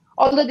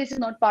 Although this is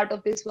not part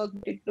of this work,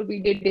 but we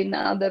did in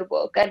another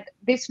work. And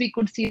this we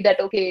could see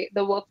that, okay,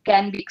 the work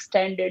can be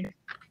extended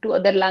to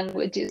other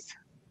languages.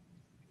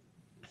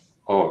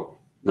 Oh,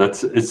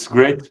 it's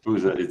great,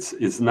 Pooja.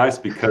 It's nice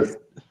because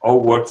all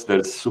works that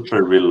are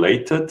super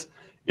related.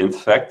 In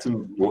fact,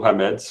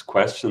 Muhammad's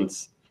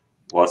questions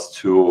was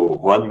to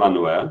Juan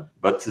Manuel,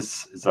 but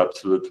it's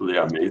absolutely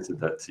amazing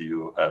that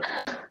you have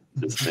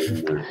the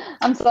same.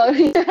 I'm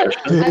sorry.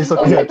 It's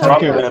okay. No Thank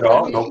problem you. at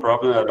all. No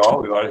problem at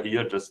all. We are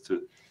here just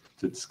to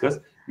discuss.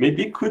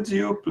 Maybe could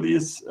you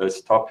please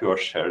stop your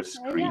share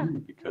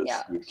screen because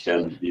we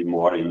can be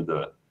more in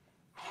the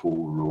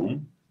full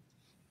room.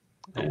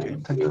 Okay,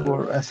 and, thank you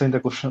for answering the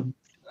question.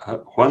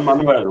 Juan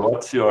Manuel,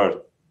 what's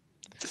your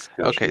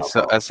discussion? Okay,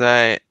 so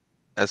about?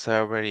 as I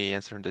already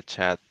answered in the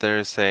chat,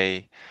 I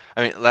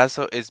mean,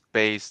 Lasso is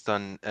based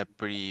on a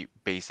pretty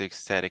basic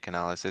static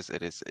analysis.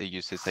 It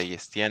uses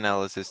AST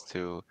analysis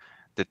to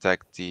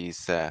detect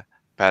these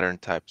pattern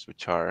types,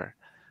 which are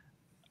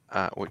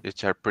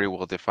pretty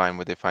well defined.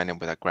 We define them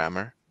with a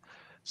grammar.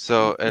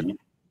 So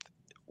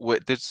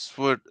what this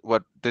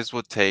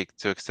would take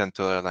to extend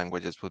to other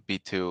languages would be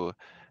to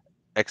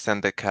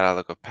extend the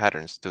catalog of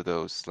patterns to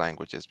those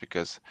languages,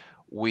 because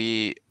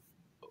we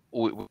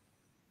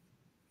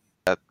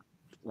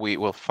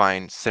will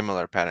find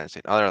similar patterns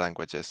in other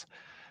languages,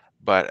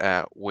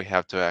 but we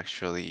have to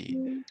actually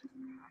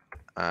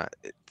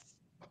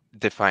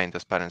define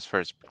those patterns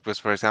first. Because,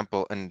 for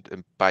example, in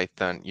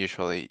Python,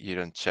 usually you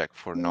don't check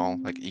for null,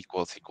 like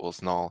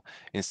equals null.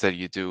 Instead,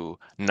 you do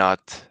not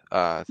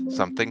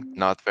something,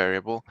 not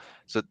variable.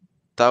 So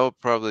that will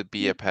probably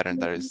be a pattern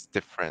that is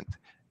different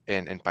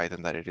in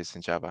Python than it is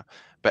in Java.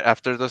 But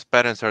after those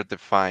patterns are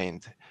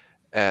defined,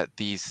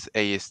 these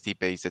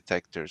AST-based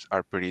detectors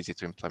are pretty easy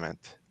to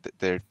implement.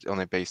 They're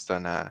only based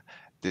on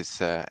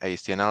this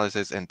AST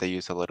analysis, and they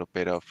use a little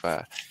bit of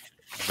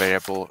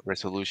variable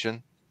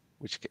resolution,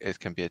 which it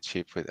can be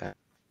achieved with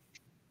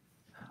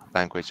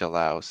language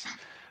allows.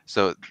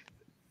 So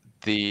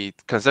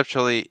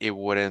conceptually, it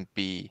wouldn't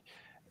be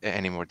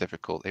any more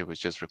difficult. It would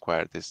just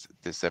require this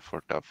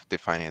effort of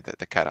defining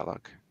the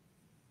catalog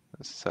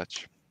as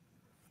such.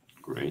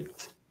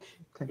 Great.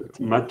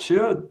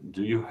 Mathieu,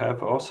 do you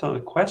have also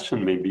a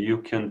question? Maybe you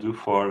can do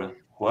for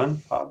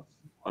Juan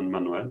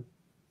Manuel.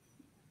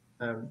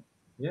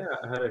 Yeah,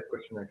 I had a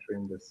question actually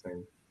in the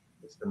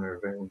similar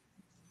vein.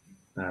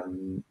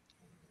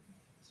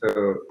 So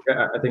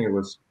yeah, I think it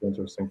was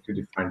interesting to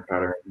define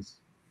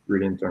patterns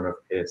really in terms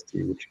of AST,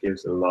 which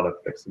gives a lot of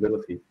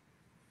flexibility.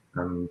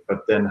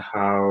 But then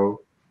how,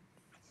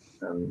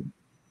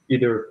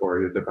 either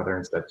for the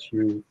patterns that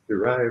you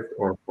derived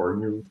or for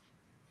new,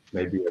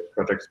 maybe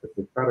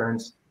project-specific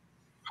patterns,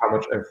 how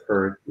much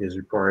effort is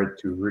required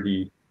to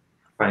really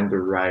find the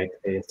right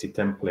AST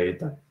template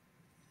that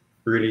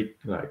really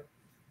like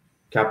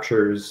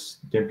captures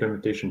the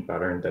implementation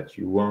pattern that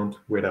you want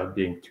without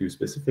being too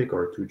specific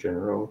or too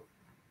general?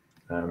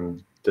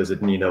 Does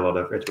it need a lot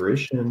of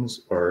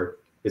iterations, or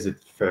is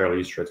it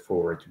fairly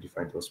straightforward to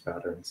define those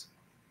patterns?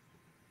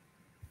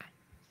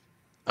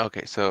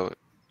 Okay, so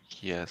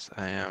yes,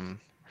 I am.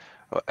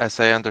 As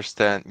I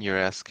understand, you're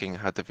asking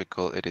how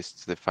difficult it is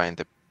to define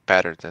the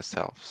pattern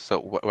itself. So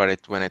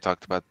when I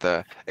talked about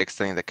the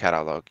extending the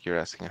catalog, you're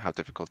asking how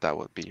difficult that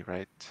would be,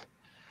 right?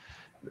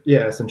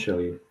 Yeah,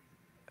 essentially.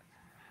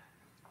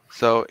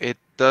 So it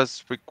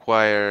does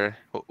require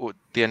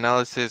the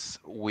analysis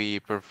we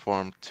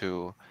performed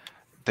to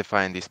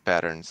define these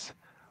patterns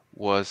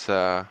was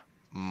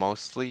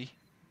mostly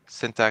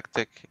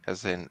syntactic,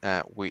 as in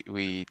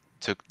we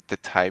took the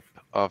type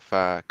of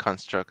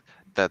construct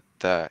that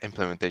the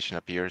implementation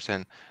appears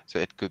in. So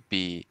it could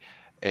be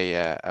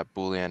a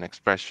Boolean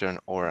expression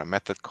or a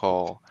method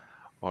call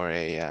or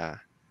a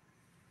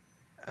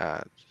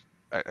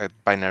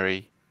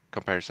binary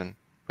comparison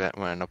with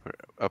an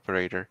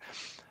operator.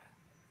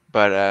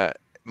 But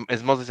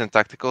it's mostly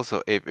syntactical,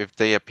 so if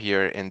they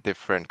appear in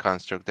different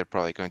construct, they're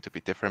probably going to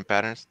be different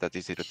patterns. That's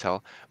easy to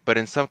tell. But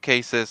in some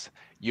cases,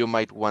 you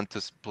might want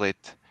to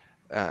split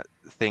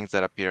things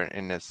that appear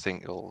in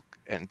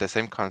the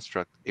same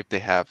construct if they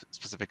have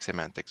specific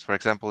semantics. For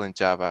example, in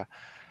Java,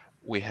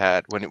 we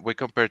had, when we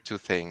compare two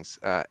things,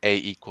 A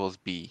equals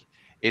B,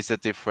 it's a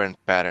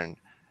different pattern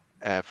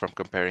from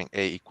comparing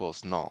A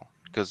equals null,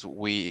 because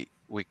we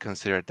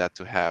consider that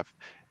to have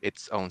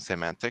its own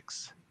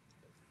semantics.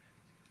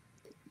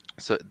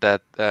 So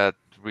that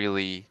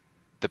really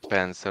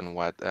depends on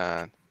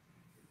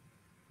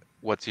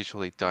what's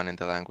usually done in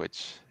the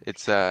language.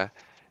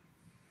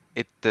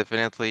 It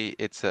definitely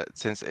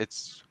since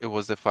it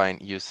was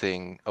defined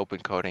using open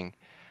coding,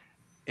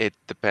 it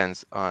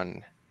depends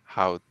on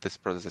how this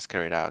process is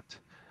carried out.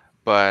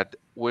 But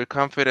we're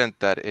confident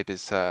that it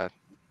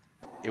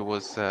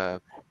was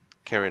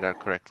carried out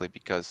correctly,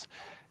 because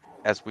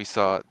as we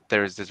saw,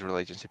 there is this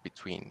relationship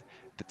between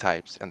the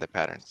types and the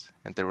patterns,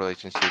 and the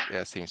relationship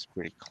seems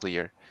pretty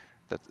clear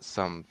that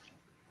some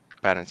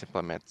patterns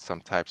implement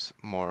some types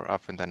more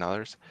often than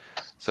others.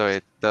 So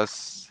I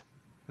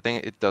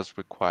think it does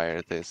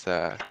require this.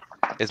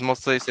 It's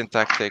mostly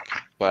syntactic,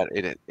 but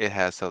it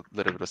has a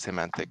little bit of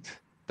semantics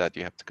that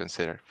you have to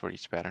consider for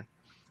each pattern.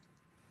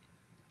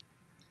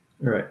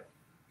 All right.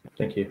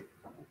 Thank you.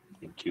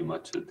 Thank you,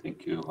 Mathieu.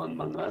 Thank you, Juan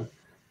Manuel.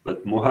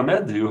 But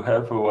Mohamed, you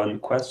have one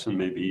question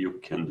maybe you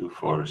can do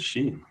for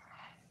Sheen.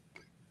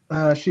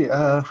 I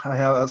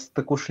have asked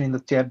the question in the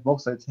chat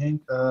box, I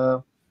think.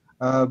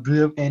 Do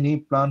you have any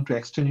plan to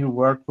extend your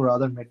work for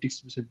other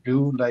metrics which you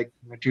do, like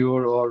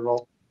Meteor or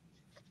Rock?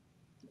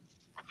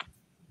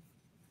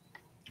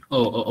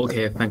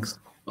 Okay, thanks.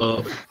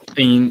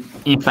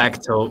 In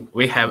fact,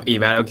 we have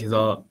evaluated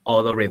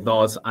all the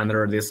results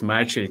under this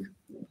metric,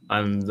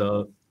 and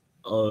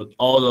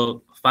all the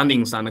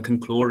findings and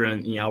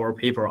conclusion in our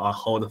paper are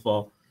held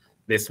for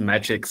these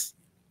metrics.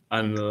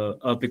 And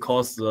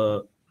because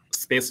the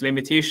space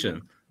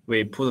limitation,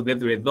 we put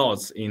these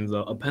results in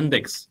the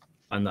appendix,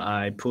 and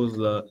I put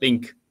the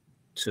link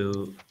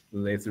to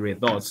these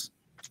results.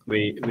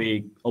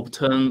 We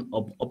obtain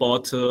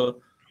about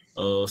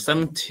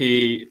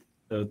 70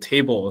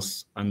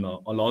 tables and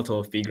a lot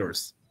of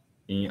figures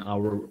in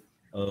our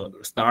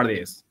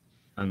studies,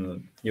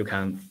 and you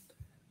can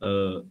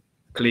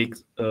click.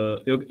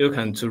 You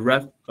can to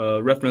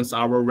reference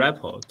our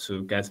report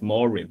to get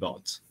more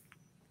results.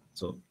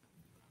 So,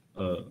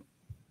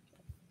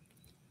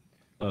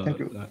 thank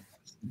you.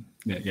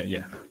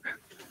 Yeah.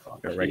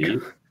 Okay.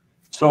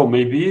 So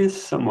maybe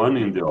someone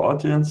in the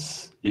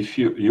audience, if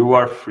you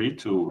are free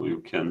to,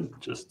 you can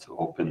just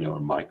open your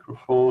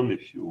microphone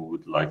if you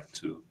would like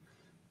to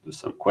do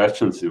some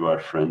questions. You are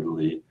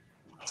friendly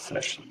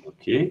session,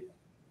 okay?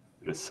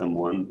 If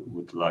someone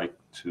would like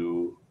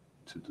to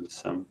do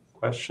some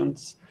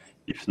questions.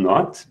 If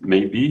not,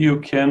 maybe you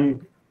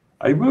can.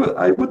 I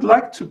would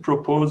like to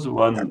propose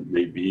one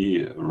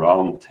maybe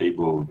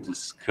roundtable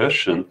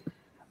discussion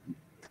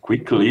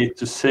quickly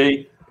to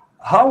say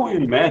how you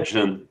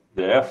imagine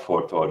the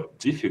effort or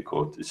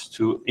difficulties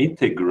to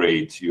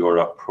integrate your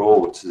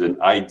approach in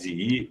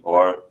IDE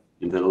or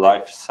in the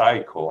life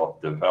cycle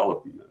of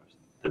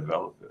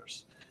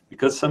developers.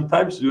 Because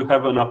sometimes you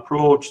have an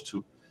approach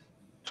to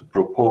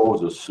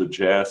propose or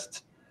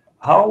suggest.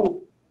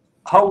 How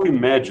we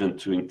imagine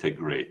to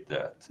integrate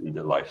that in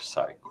the life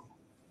cycle?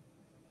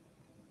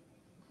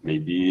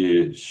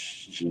 Maybe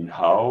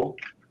Jinhao,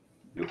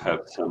 you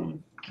have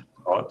some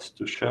thoughts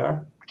to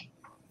share?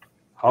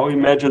 How you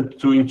imagine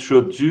to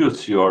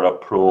introduce your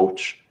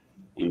approach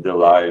in the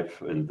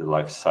life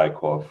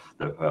cycle of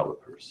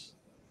developers?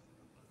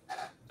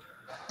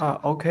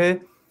 Okay.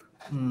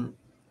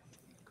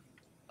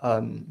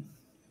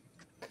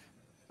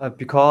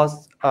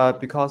 because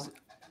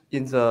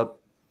in the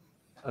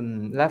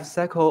life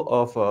cycle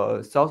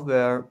of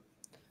software,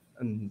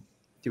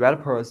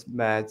 developers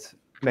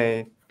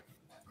may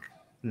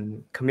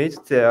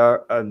commit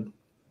their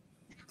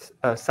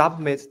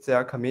submit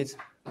their commits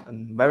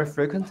very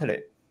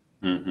frequently.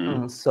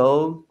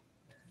 So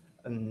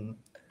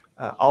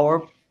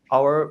our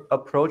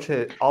approach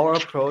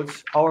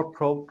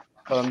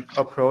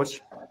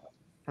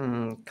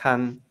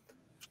can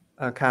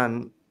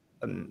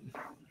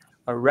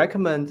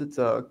recommend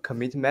the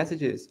commit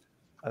messages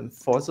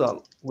for them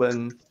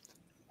when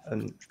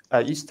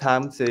each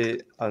time they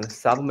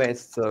submit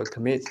the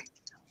commit,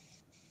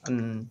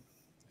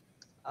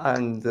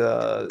 and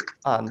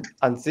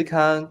they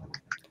can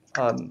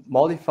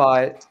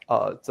modify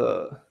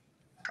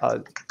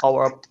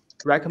our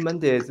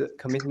recommended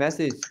commit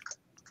message,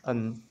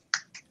 and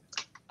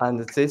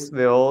this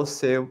will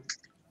save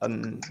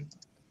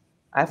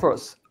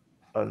efforts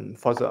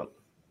for them.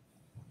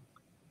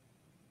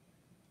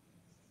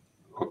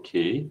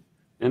 Okay.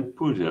 And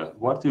Pooja,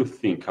 what do you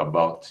think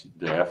about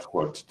the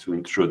effort to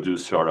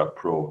introduce your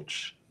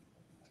approach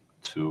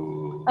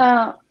to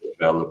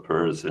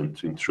developers and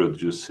to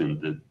introduce in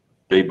the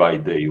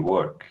day-by-day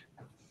work?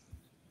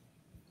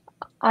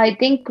 I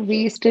think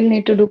we still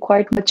need to do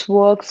quite much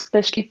work,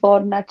 especially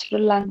for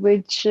natural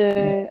language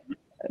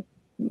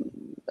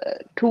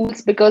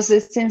tools, because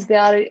since they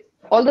are,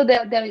 although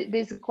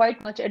there's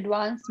quite much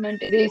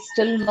advancement, it is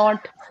still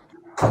not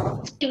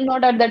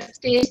at that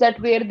stage that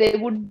where they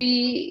would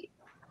be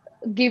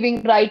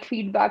giving right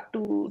feedback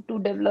to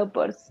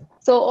developers.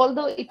 So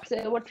although it's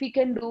what we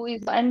can do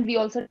is, and we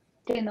also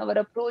in our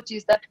approach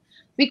is that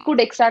we could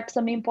extract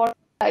some important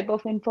type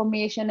of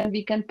information and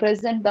we can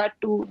present that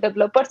to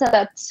developers, and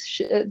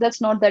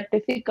that's not that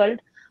difficult.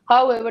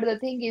 However, the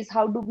thing is,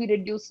 how do we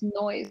reduce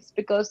noise?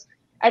 Because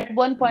at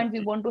one point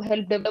we want to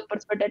help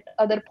developers, but at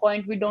other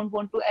point we don't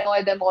want to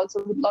annoy them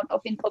also with a lot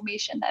of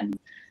information.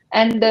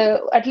 And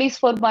at least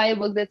for my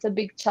work, that's a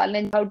big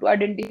challenge, how to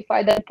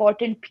identify the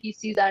important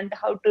pieces and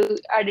how to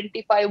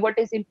identify what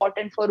is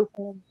important for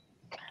whom.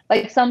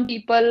 Like some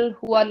people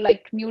who are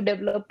like new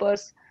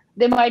developers,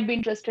 they might be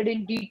interested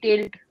in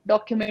detailed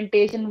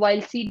documentation,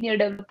 while senior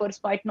developers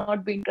might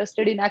not be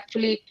interested in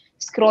actually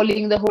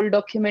scrolling the whole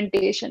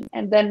documentation.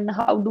 And then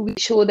how do we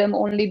show them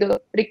only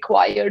the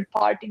required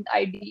part in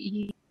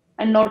IDE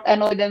and not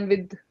annoy them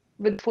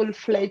with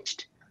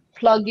full-fledged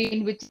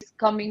plugin which is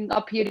coming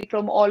up here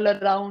from all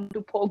around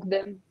to poke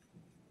them.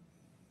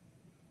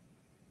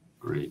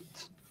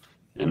 Great.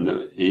 And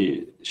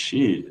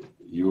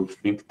you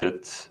think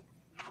that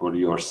for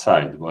your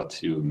side,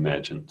 what you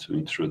imagine to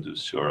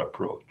introduce your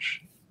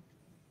approach?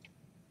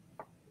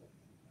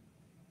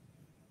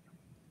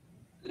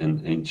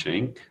 And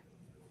Cenk?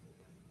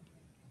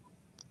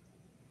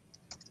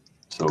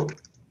 So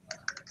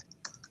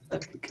I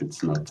think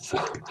it's not so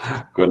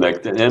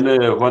connected. And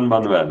Juan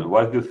Manuel,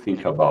 what do you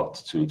think about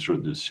to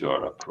introduce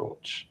your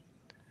approach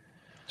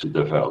to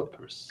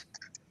developers?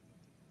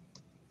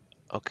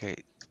 Okay.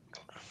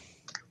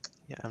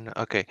 Yeah,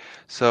 okay.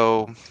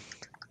 So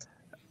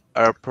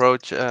our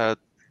approach,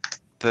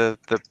 the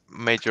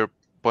major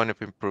point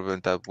of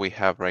improvement that we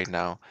have right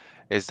now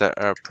is that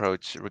our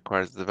approach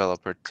requires the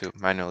developer to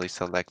manually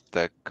select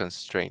the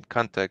constraint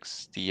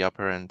context, the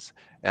operands,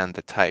 and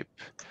the type.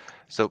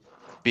 So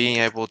being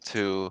able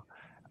to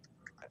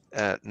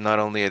not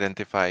only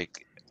identify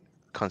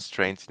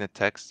constraints in the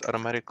text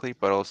automatically,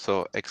 but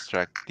also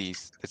extract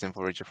this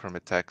info region from the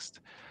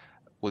text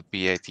would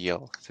be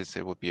ideal, since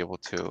it would be able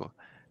to,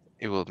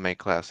 it will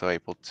make Lasso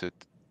able to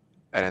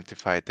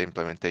identify the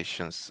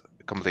implementations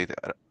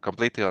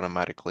completely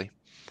automatically.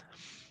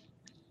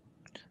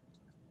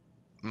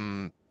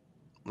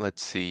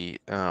 Let's see.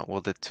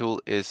 Well, the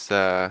tool is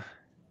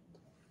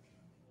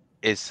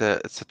it's a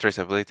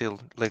traceability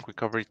link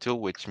recovery tool,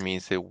 which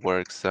means it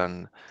works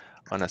on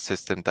a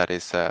system that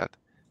is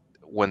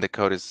when the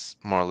code is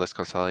more or less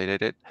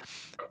consolidated.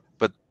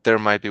 But there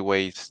might be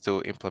ways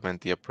to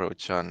implement the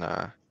approach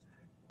on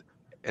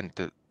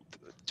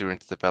during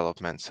the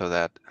development, so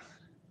that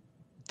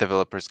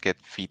developers get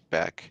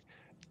feedback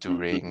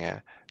during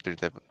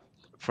the.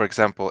 For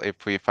example,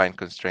 if we find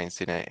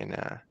constraints in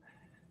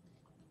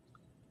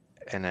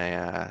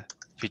a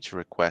feature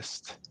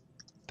request,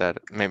 that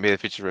maybe the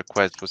feature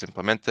request was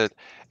implemented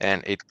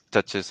and it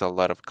touches a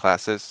lot of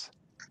classes,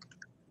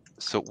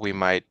 so we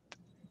might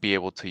be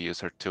able to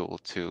use our tool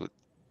to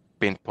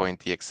pinpoint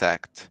the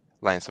exact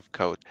lines of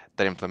code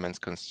that implements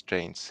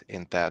constraints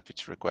in that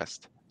feature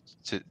request,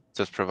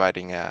 just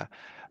providing a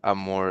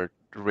more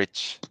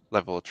rich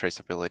level of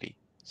traceability.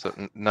 So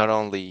not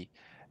only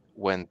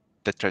when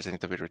the trace needs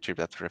to be retrieved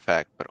after the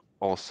fact, but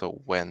also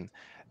when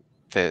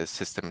the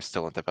system is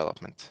still in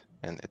development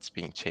and it's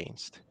being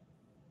changed.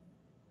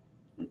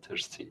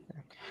 Interesting.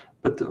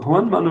 But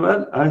Juan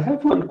Manuel, I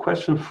have one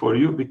question for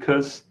you,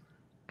 because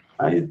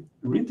I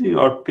reading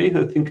your page,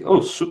 I think,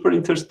 oh, super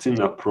interesting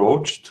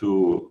approach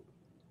to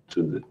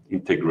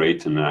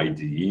integrate an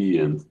IDE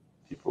and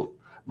people.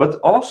 but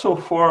also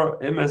for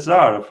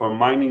MSR, for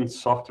mining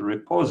software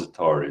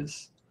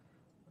repositories.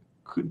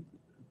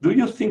 Do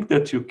you think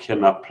that you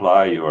can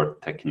apply your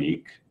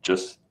technique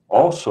just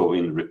also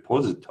in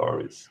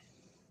repositories,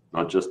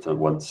 not just on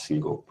one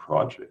single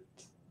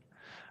project?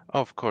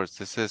 Of course,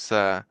 this is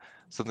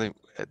something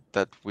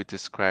that we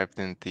described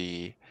in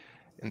the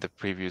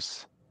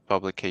previous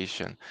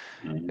publication.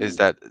 Is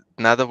that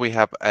now that we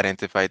have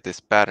identified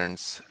these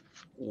patterns,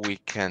 we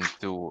can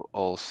do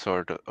all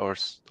sorts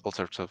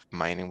of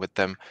mining with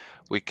them.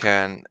 We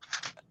can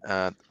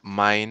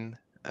mine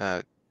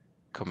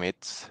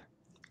commits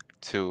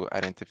to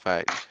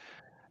identify,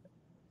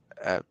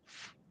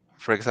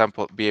 for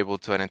example, be able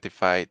to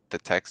identify the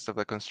text of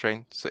the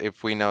constraint. So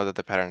if we know that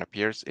the pattern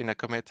appears in a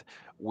commit,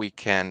 we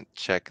can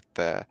check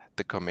the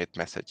commit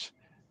message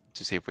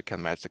to see if we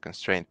can match the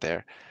constraint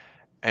there.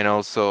 And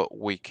also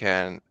we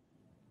can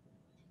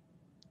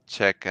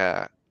check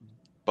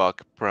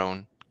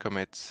bug-prone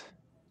commits.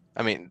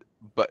 I mean,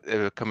 but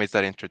commits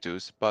that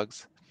introduce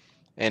bugs.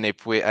 And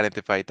if we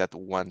identify that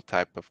one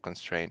type of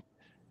constraint,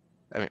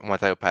 I mean, one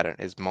type of pattern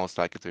is most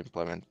likely to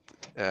implement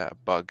a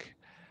bug,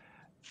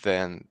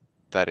 then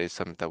that is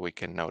something that we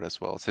can note as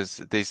well.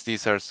 Since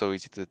these are so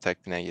easy to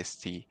detect in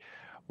AST,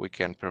 we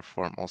can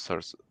perform all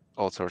sorts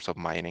of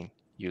mining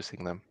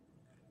using them.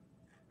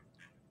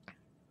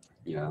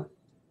 Yeah.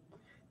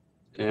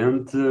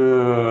 And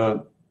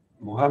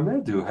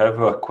Mohammed, you have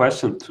a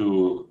question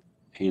to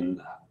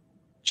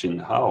Jin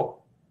Hao.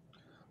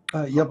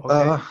 Yep.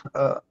 Okay.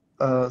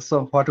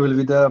 So what will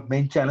be the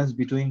main challenge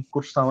between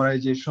code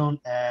summarization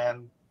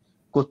and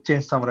code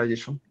change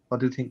summarization? What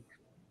do you think?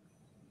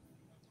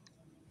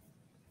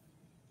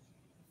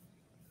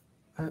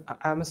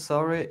 I'm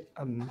sorry.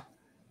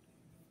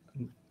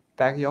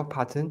 Beg your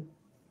pardon.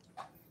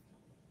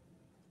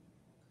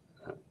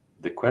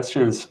 The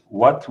question is,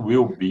 what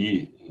will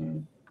be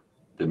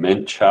the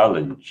main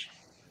challenge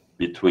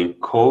between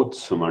code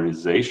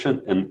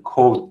summarization and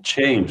code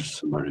change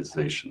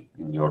summarization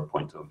in your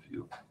point of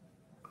view?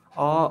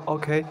 Oh,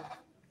 okay.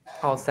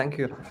 Oh, thank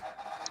you.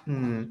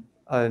 In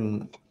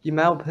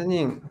my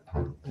opinion,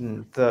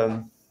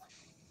 the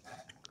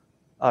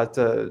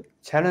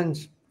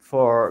challenge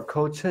for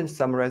code change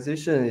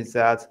summarization is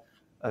that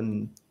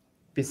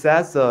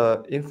besides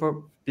the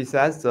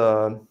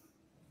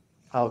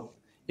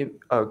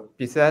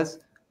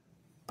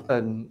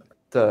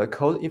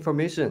code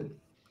information,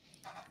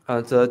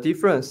 the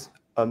difference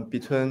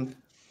between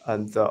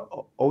the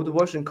old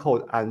version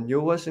code and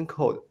new version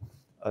code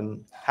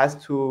has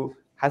to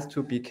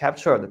be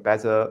captured by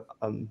the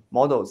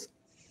models,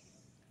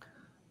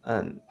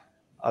 and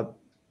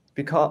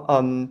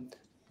because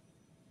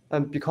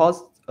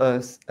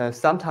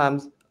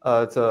sometimes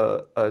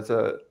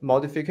the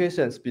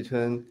modifications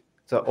between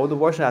the old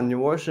version and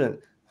new version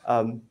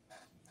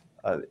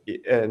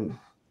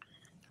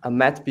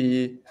might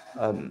be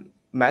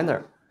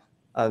minor,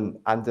 and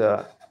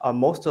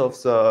most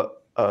of the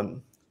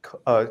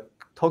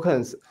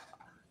tokens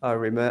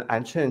remain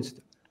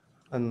unchanged.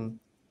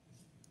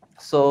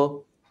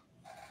 So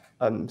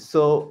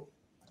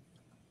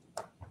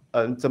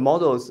the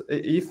models,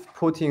 if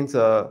putting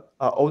the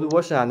old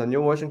version and the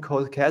new version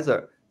code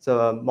together,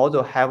 the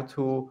model have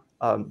to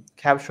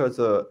capture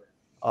the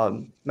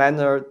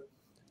minor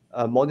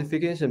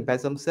modification by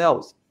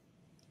themselves.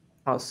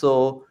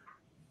 So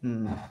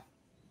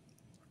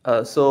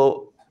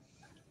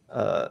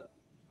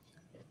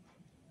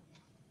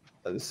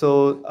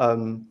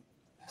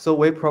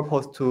we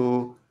propose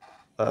to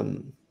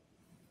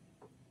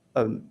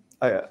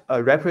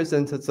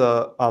represent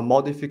the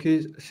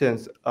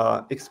modifications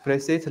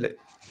explicitly.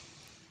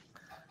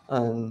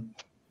 I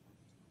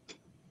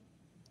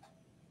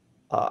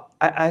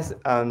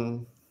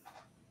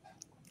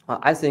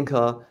think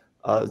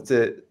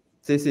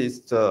this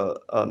is the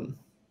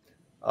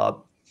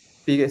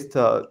biggest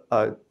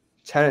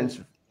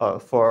challenge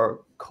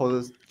for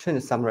code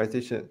change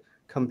summarization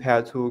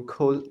compared to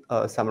code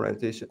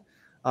summarization,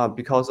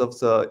 because of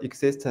the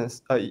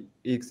existence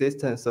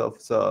of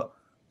the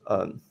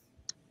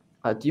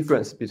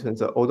difference between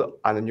the old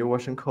and the new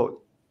version code.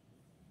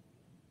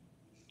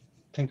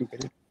 Thank you,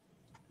 Kelly.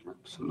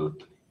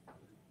 Absolutely.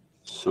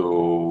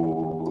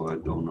 So I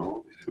don't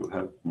know if you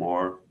have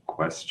more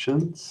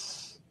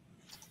questions.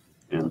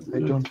 And I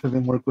don't have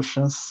any more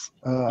questions.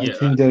 I Yeah.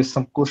 think there is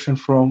some question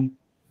from.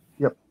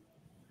 Yep.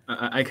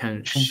 I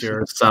can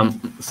share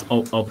some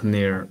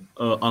opinion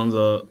on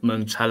the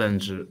main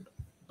challenge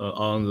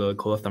on the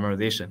code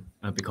summarization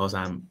because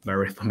I'm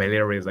very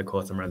familiar with the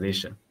code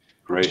summarization.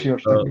 Great.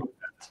 Sure.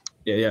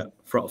 Yeah.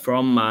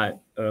 From my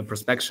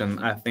perspective,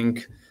 I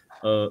think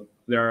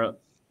there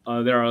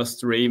are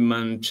three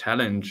main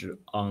challenge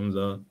on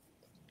the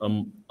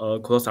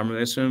code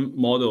summarization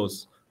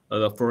models.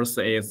 The first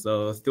is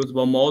a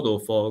suitable model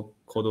for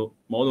code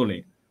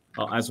modeling.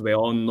 As we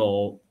all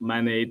know,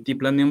 many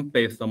deep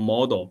learning-based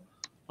model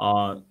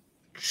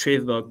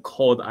treat the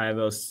code as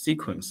a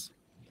sequence.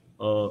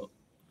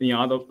 In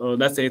other,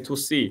 let's say to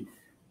C,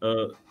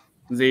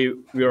 they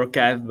will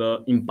get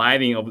the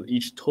embedding of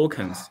each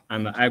tokens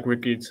and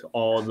aggregate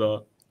all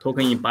the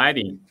token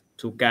embedding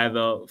to get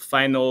the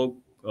final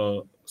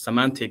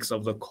semantics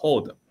of the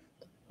code.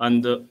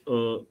 And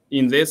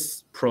in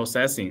this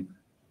processing,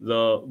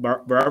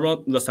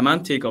 the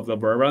semantic of the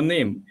variable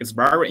name is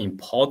very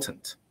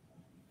important.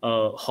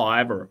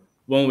 However,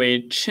 when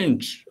we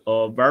change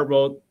a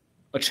variable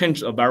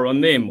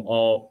name,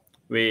 or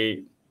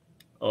we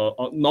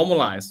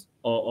normalize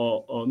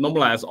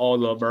all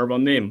the variable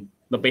name,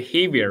 the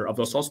behavior of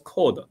the source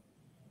code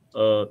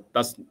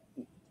does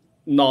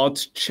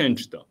not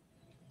change.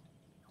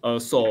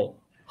 So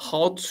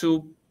how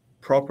to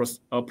process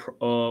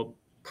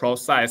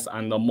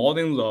and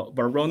model the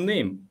variable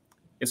name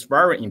is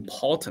very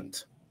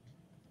important.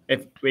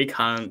 If we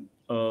can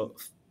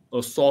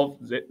solve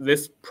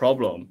this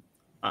problem,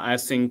 I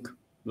think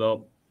the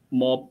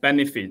more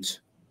benefit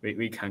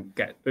we can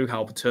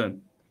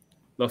obtain.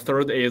 The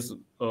third is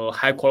a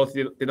high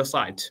quality data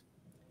set.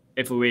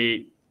 If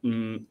we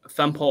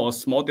sample a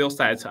small data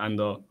set and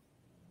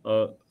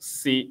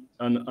see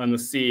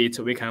it,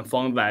 we can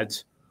find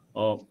that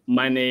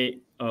many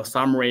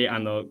summary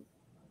and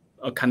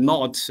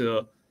cannot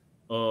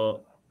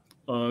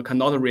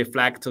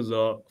reflect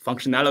the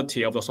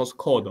functionality of the source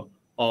code,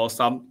 or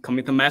some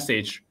commit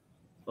message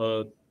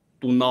do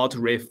not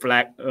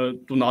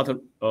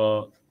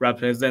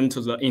represent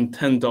the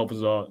intent of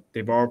the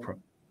developer.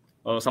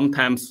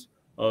 Sometimes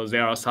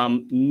there are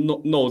some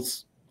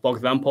notes. For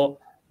example,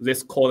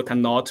 this code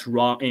cannot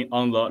run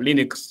on the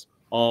Linux,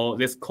 or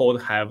this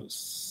code have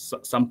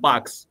some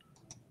bugs.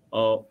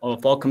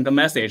 For commit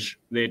message,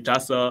 they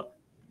just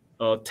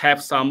type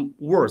some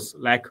words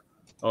like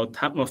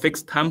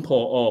fix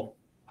tempo,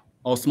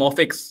 or small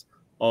fix,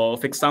 or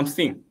fix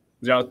something.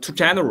 They are too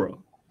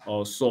general.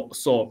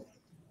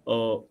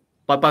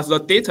 But the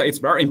data is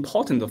very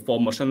important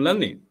for machine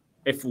learning.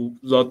 If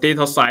the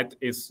data set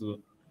is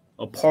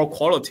poor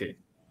quality,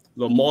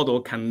 the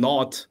model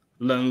cannot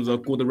learn the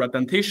good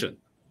representation.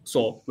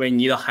 So we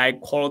need a high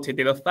quality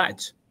data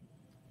set.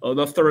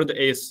 The third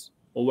is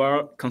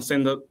we'll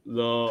consider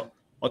the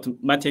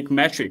automatic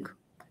metric.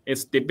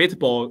 It's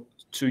debatable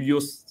to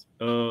use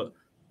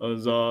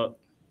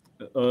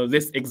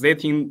this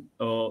existing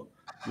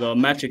the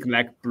metric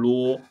like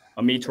blue,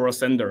 meter,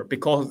 sender,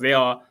 because they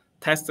are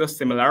test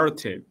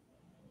similarity.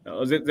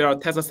 They are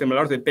test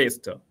similarity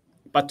based,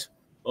 but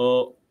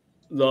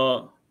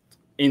the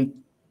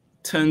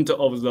intent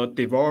of the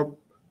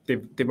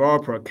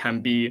developer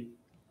can be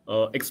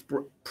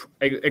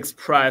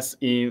expressed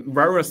in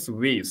various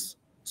ways.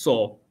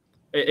 So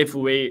if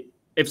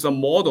the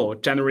model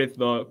generates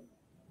the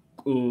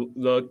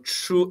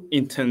true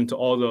intent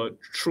or the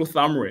true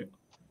summary,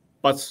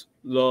 but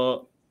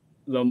the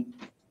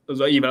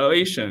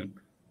evaluation,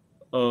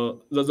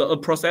 the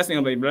processing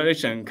of the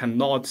evaluation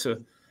cannot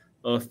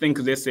think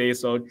this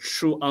is a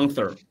true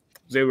answer,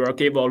 they will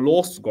give a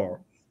low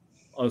score.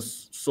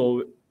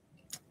 So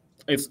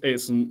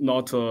it's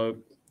not a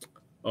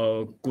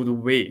good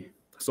way.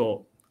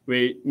 So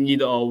we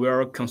need a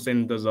well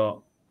considered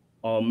the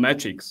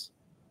metrics.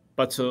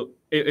 But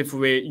if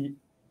we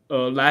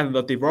let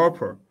the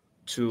developer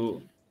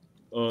to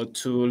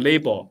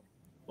label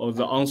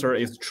the answer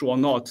is true or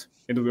not,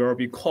 it will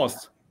be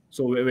cost.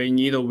 So we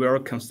need a well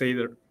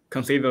consider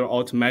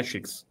all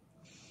metrics.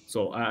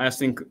 So I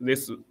think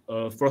this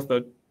first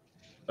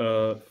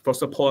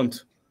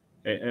point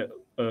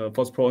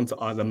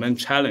are the main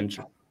challenge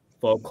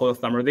for code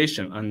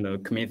summarization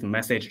and commit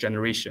message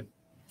generation.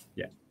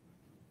 Yeah.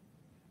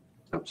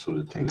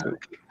 Absolutely good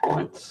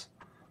points.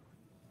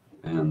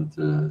 And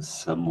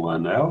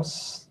someone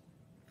else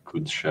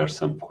could share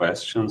some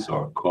questions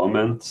or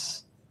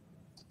comments,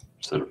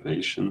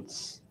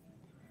 observations.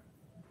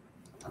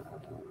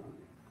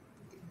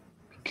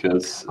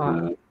 Because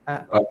I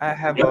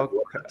have a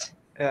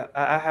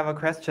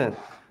question.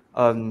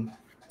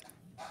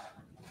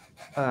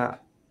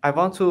 I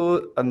want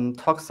to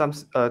talk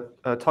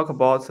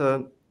about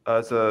the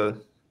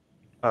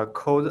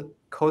code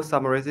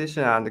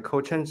summarization and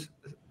code change,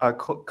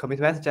 commit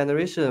message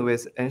generation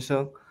with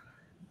Ensheng,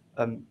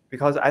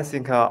 because I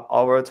think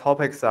our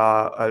topics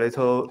are a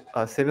little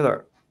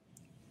similar.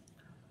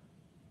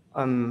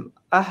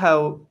 I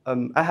have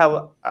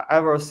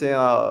ever seen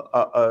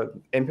a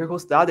empirical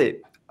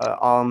study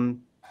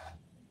on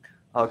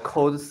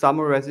code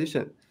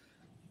summarization.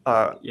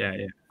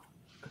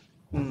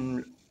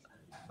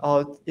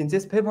 In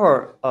this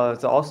paper,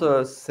 the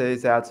author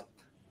says that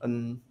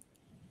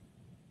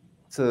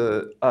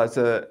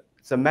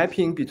the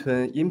mapping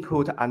between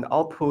input and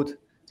output,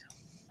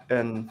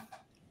 in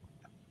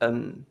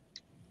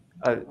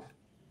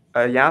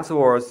other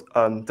words,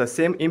 the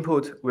same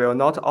input will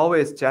not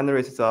always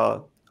generate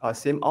the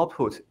same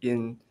output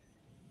in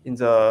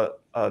the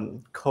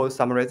code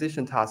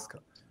summarization task,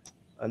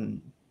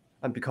 and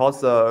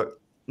because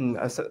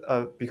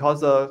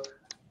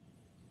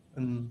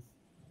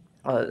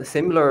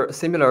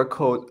similar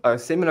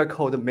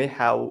code may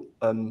have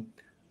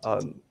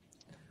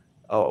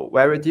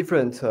very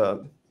different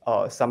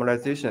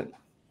summarization.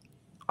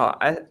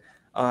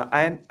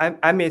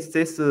 I miss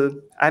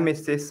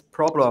this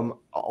problem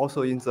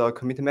also in the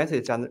commit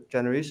message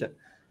generation.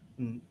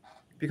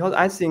 because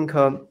I think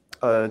the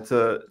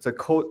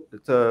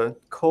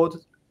code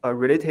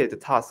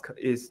related task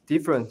is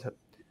different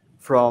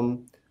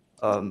from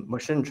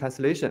machine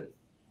translation.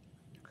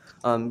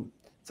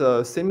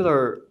 The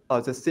similar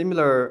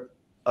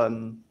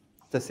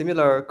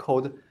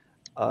code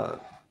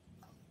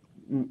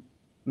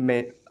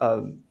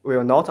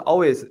will not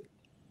always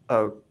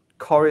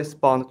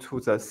correspond to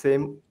the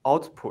same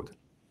output.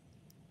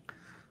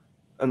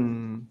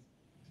 For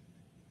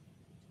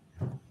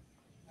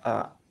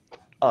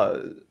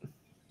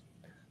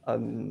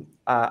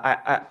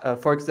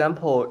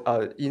example,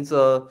 in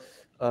the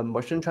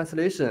machine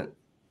translation,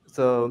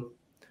 the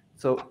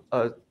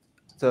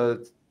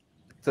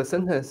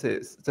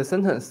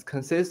sentence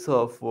consists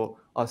of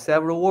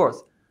several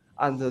words,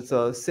 and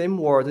the same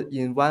word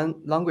in one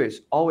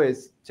language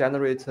always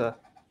generates the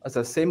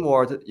same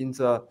word in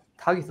the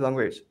target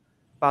language.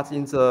 But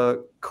in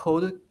the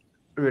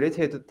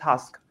code-related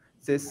task,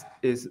 this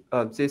is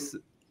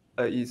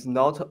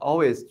not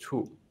always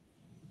true.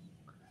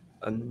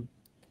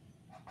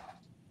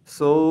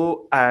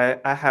 So I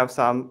have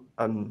some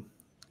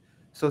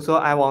so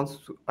I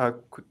want to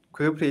could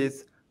you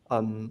please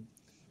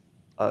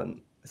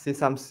say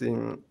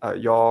something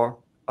your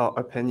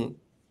opinion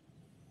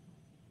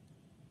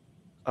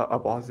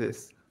about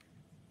this?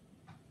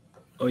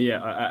 Oh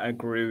yeah, I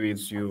agree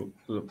with you.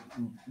 The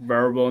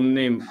variable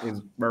name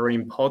is very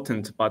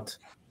important, but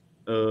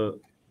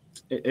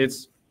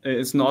it's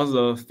not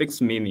the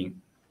fixed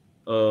meaning.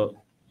 For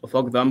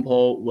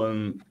example,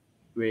 when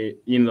we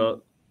in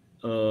the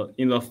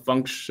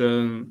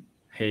function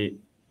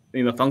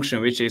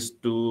which is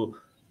do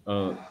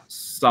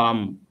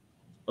sum,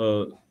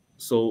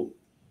 so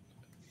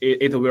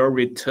it will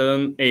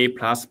return a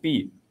plus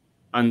b,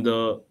 and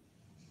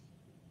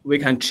we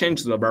can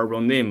change the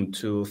variable name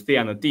to c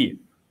and d.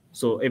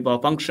 So if a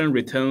function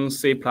returns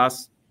c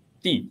plus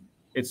d,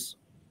 it's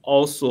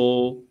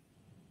also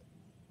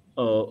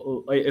do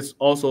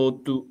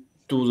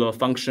the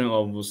function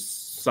of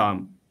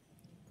sum.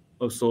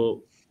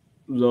 So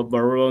the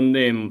variable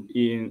name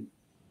in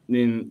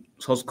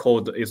source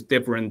code is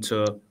different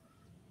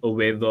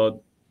with the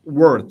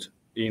word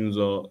in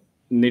the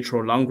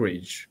natural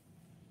language,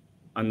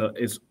 and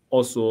it's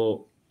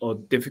also a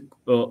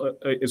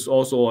it's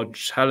also a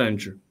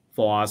challenge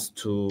for us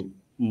to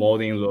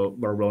modeling the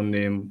variable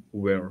name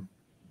well.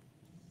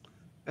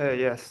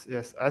 Yes.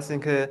 I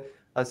think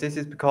this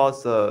is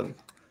because the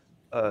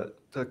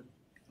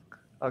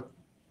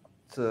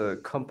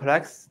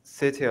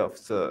complexity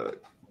of the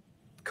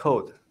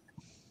code.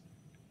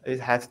 It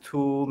has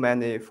too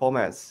many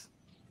formats.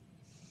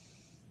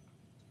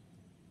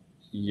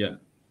 Yeah,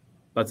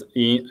 but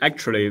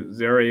actually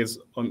there is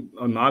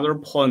another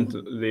point.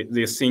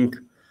 They think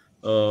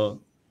the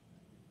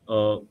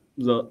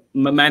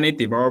many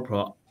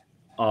developers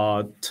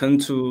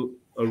tend to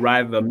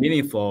write the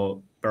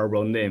meaningful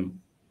variable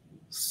name.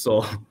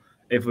 So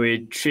if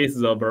we treat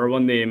the variable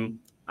name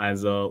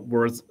as a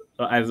words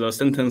as a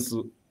sentence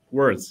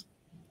words,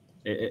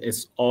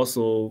 it's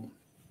also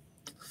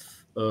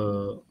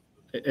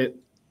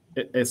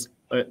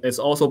it's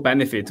also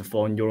benefit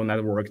for neural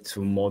network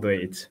to model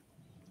it.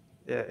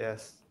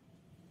 Yes.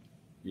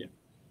 Yeah.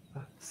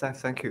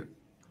 Thank you.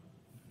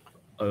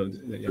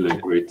 Really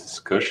great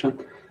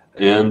discussion.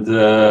 And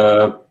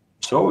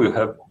so we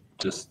have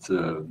just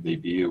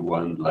maybe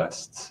one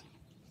last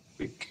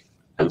quick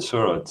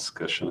answer or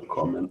discussion,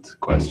 comment,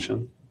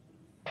 question.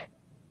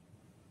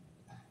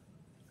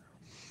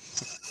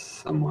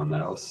 Someone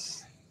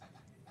else?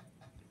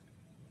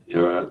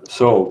 Yeah.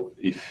 So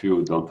if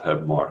you don't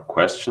have more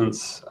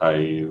questions,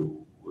 I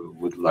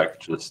would like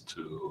just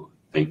to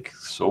thank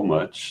so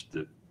much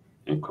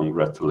and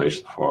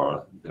congratulations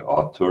for the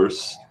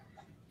authors.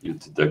 You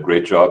did a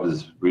great job.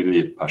 It's really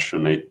a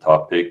passionate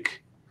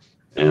topic,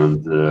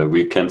 and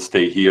we can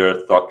stay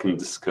here talking,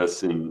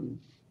 discussing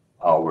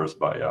hours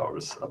by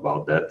hours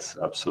about that.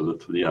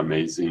 Absolutely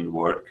amazing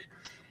work.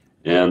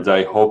 And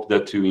I hope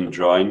that you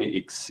enjoy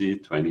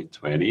ICSI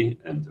 2020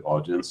 and the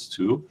audience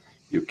too.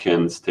 You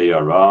can stay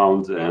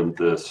around and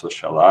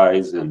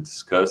socialize and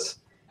discuss,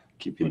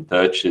 keep in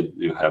touch.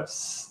 You have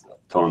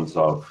tons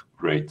of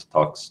great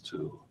talks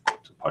to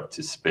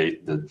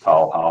participate, the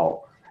town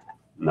hall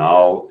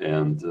now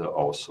and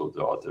also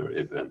the other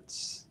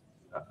events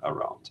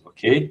around.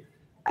 Okay,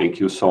 thank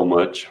you so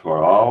much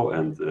for all,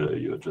 and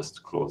you're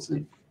just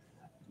closing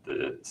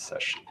the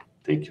session.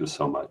 Thank you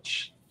so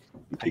much.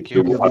 Thank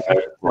you for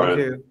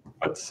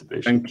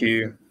participation. Thank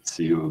you.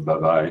 See you.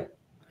 Bye-bye.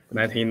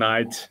 Nighty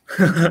night.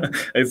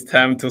 It's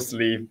time to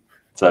sleep.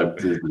 Time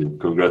to sleep.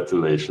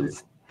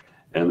 Congratulations.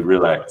 And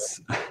relax.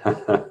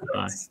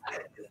 Bye.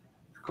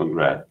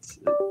 Congrats.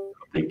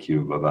 Thank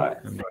you. Bye-bye.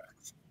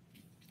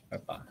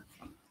 Bye-bye.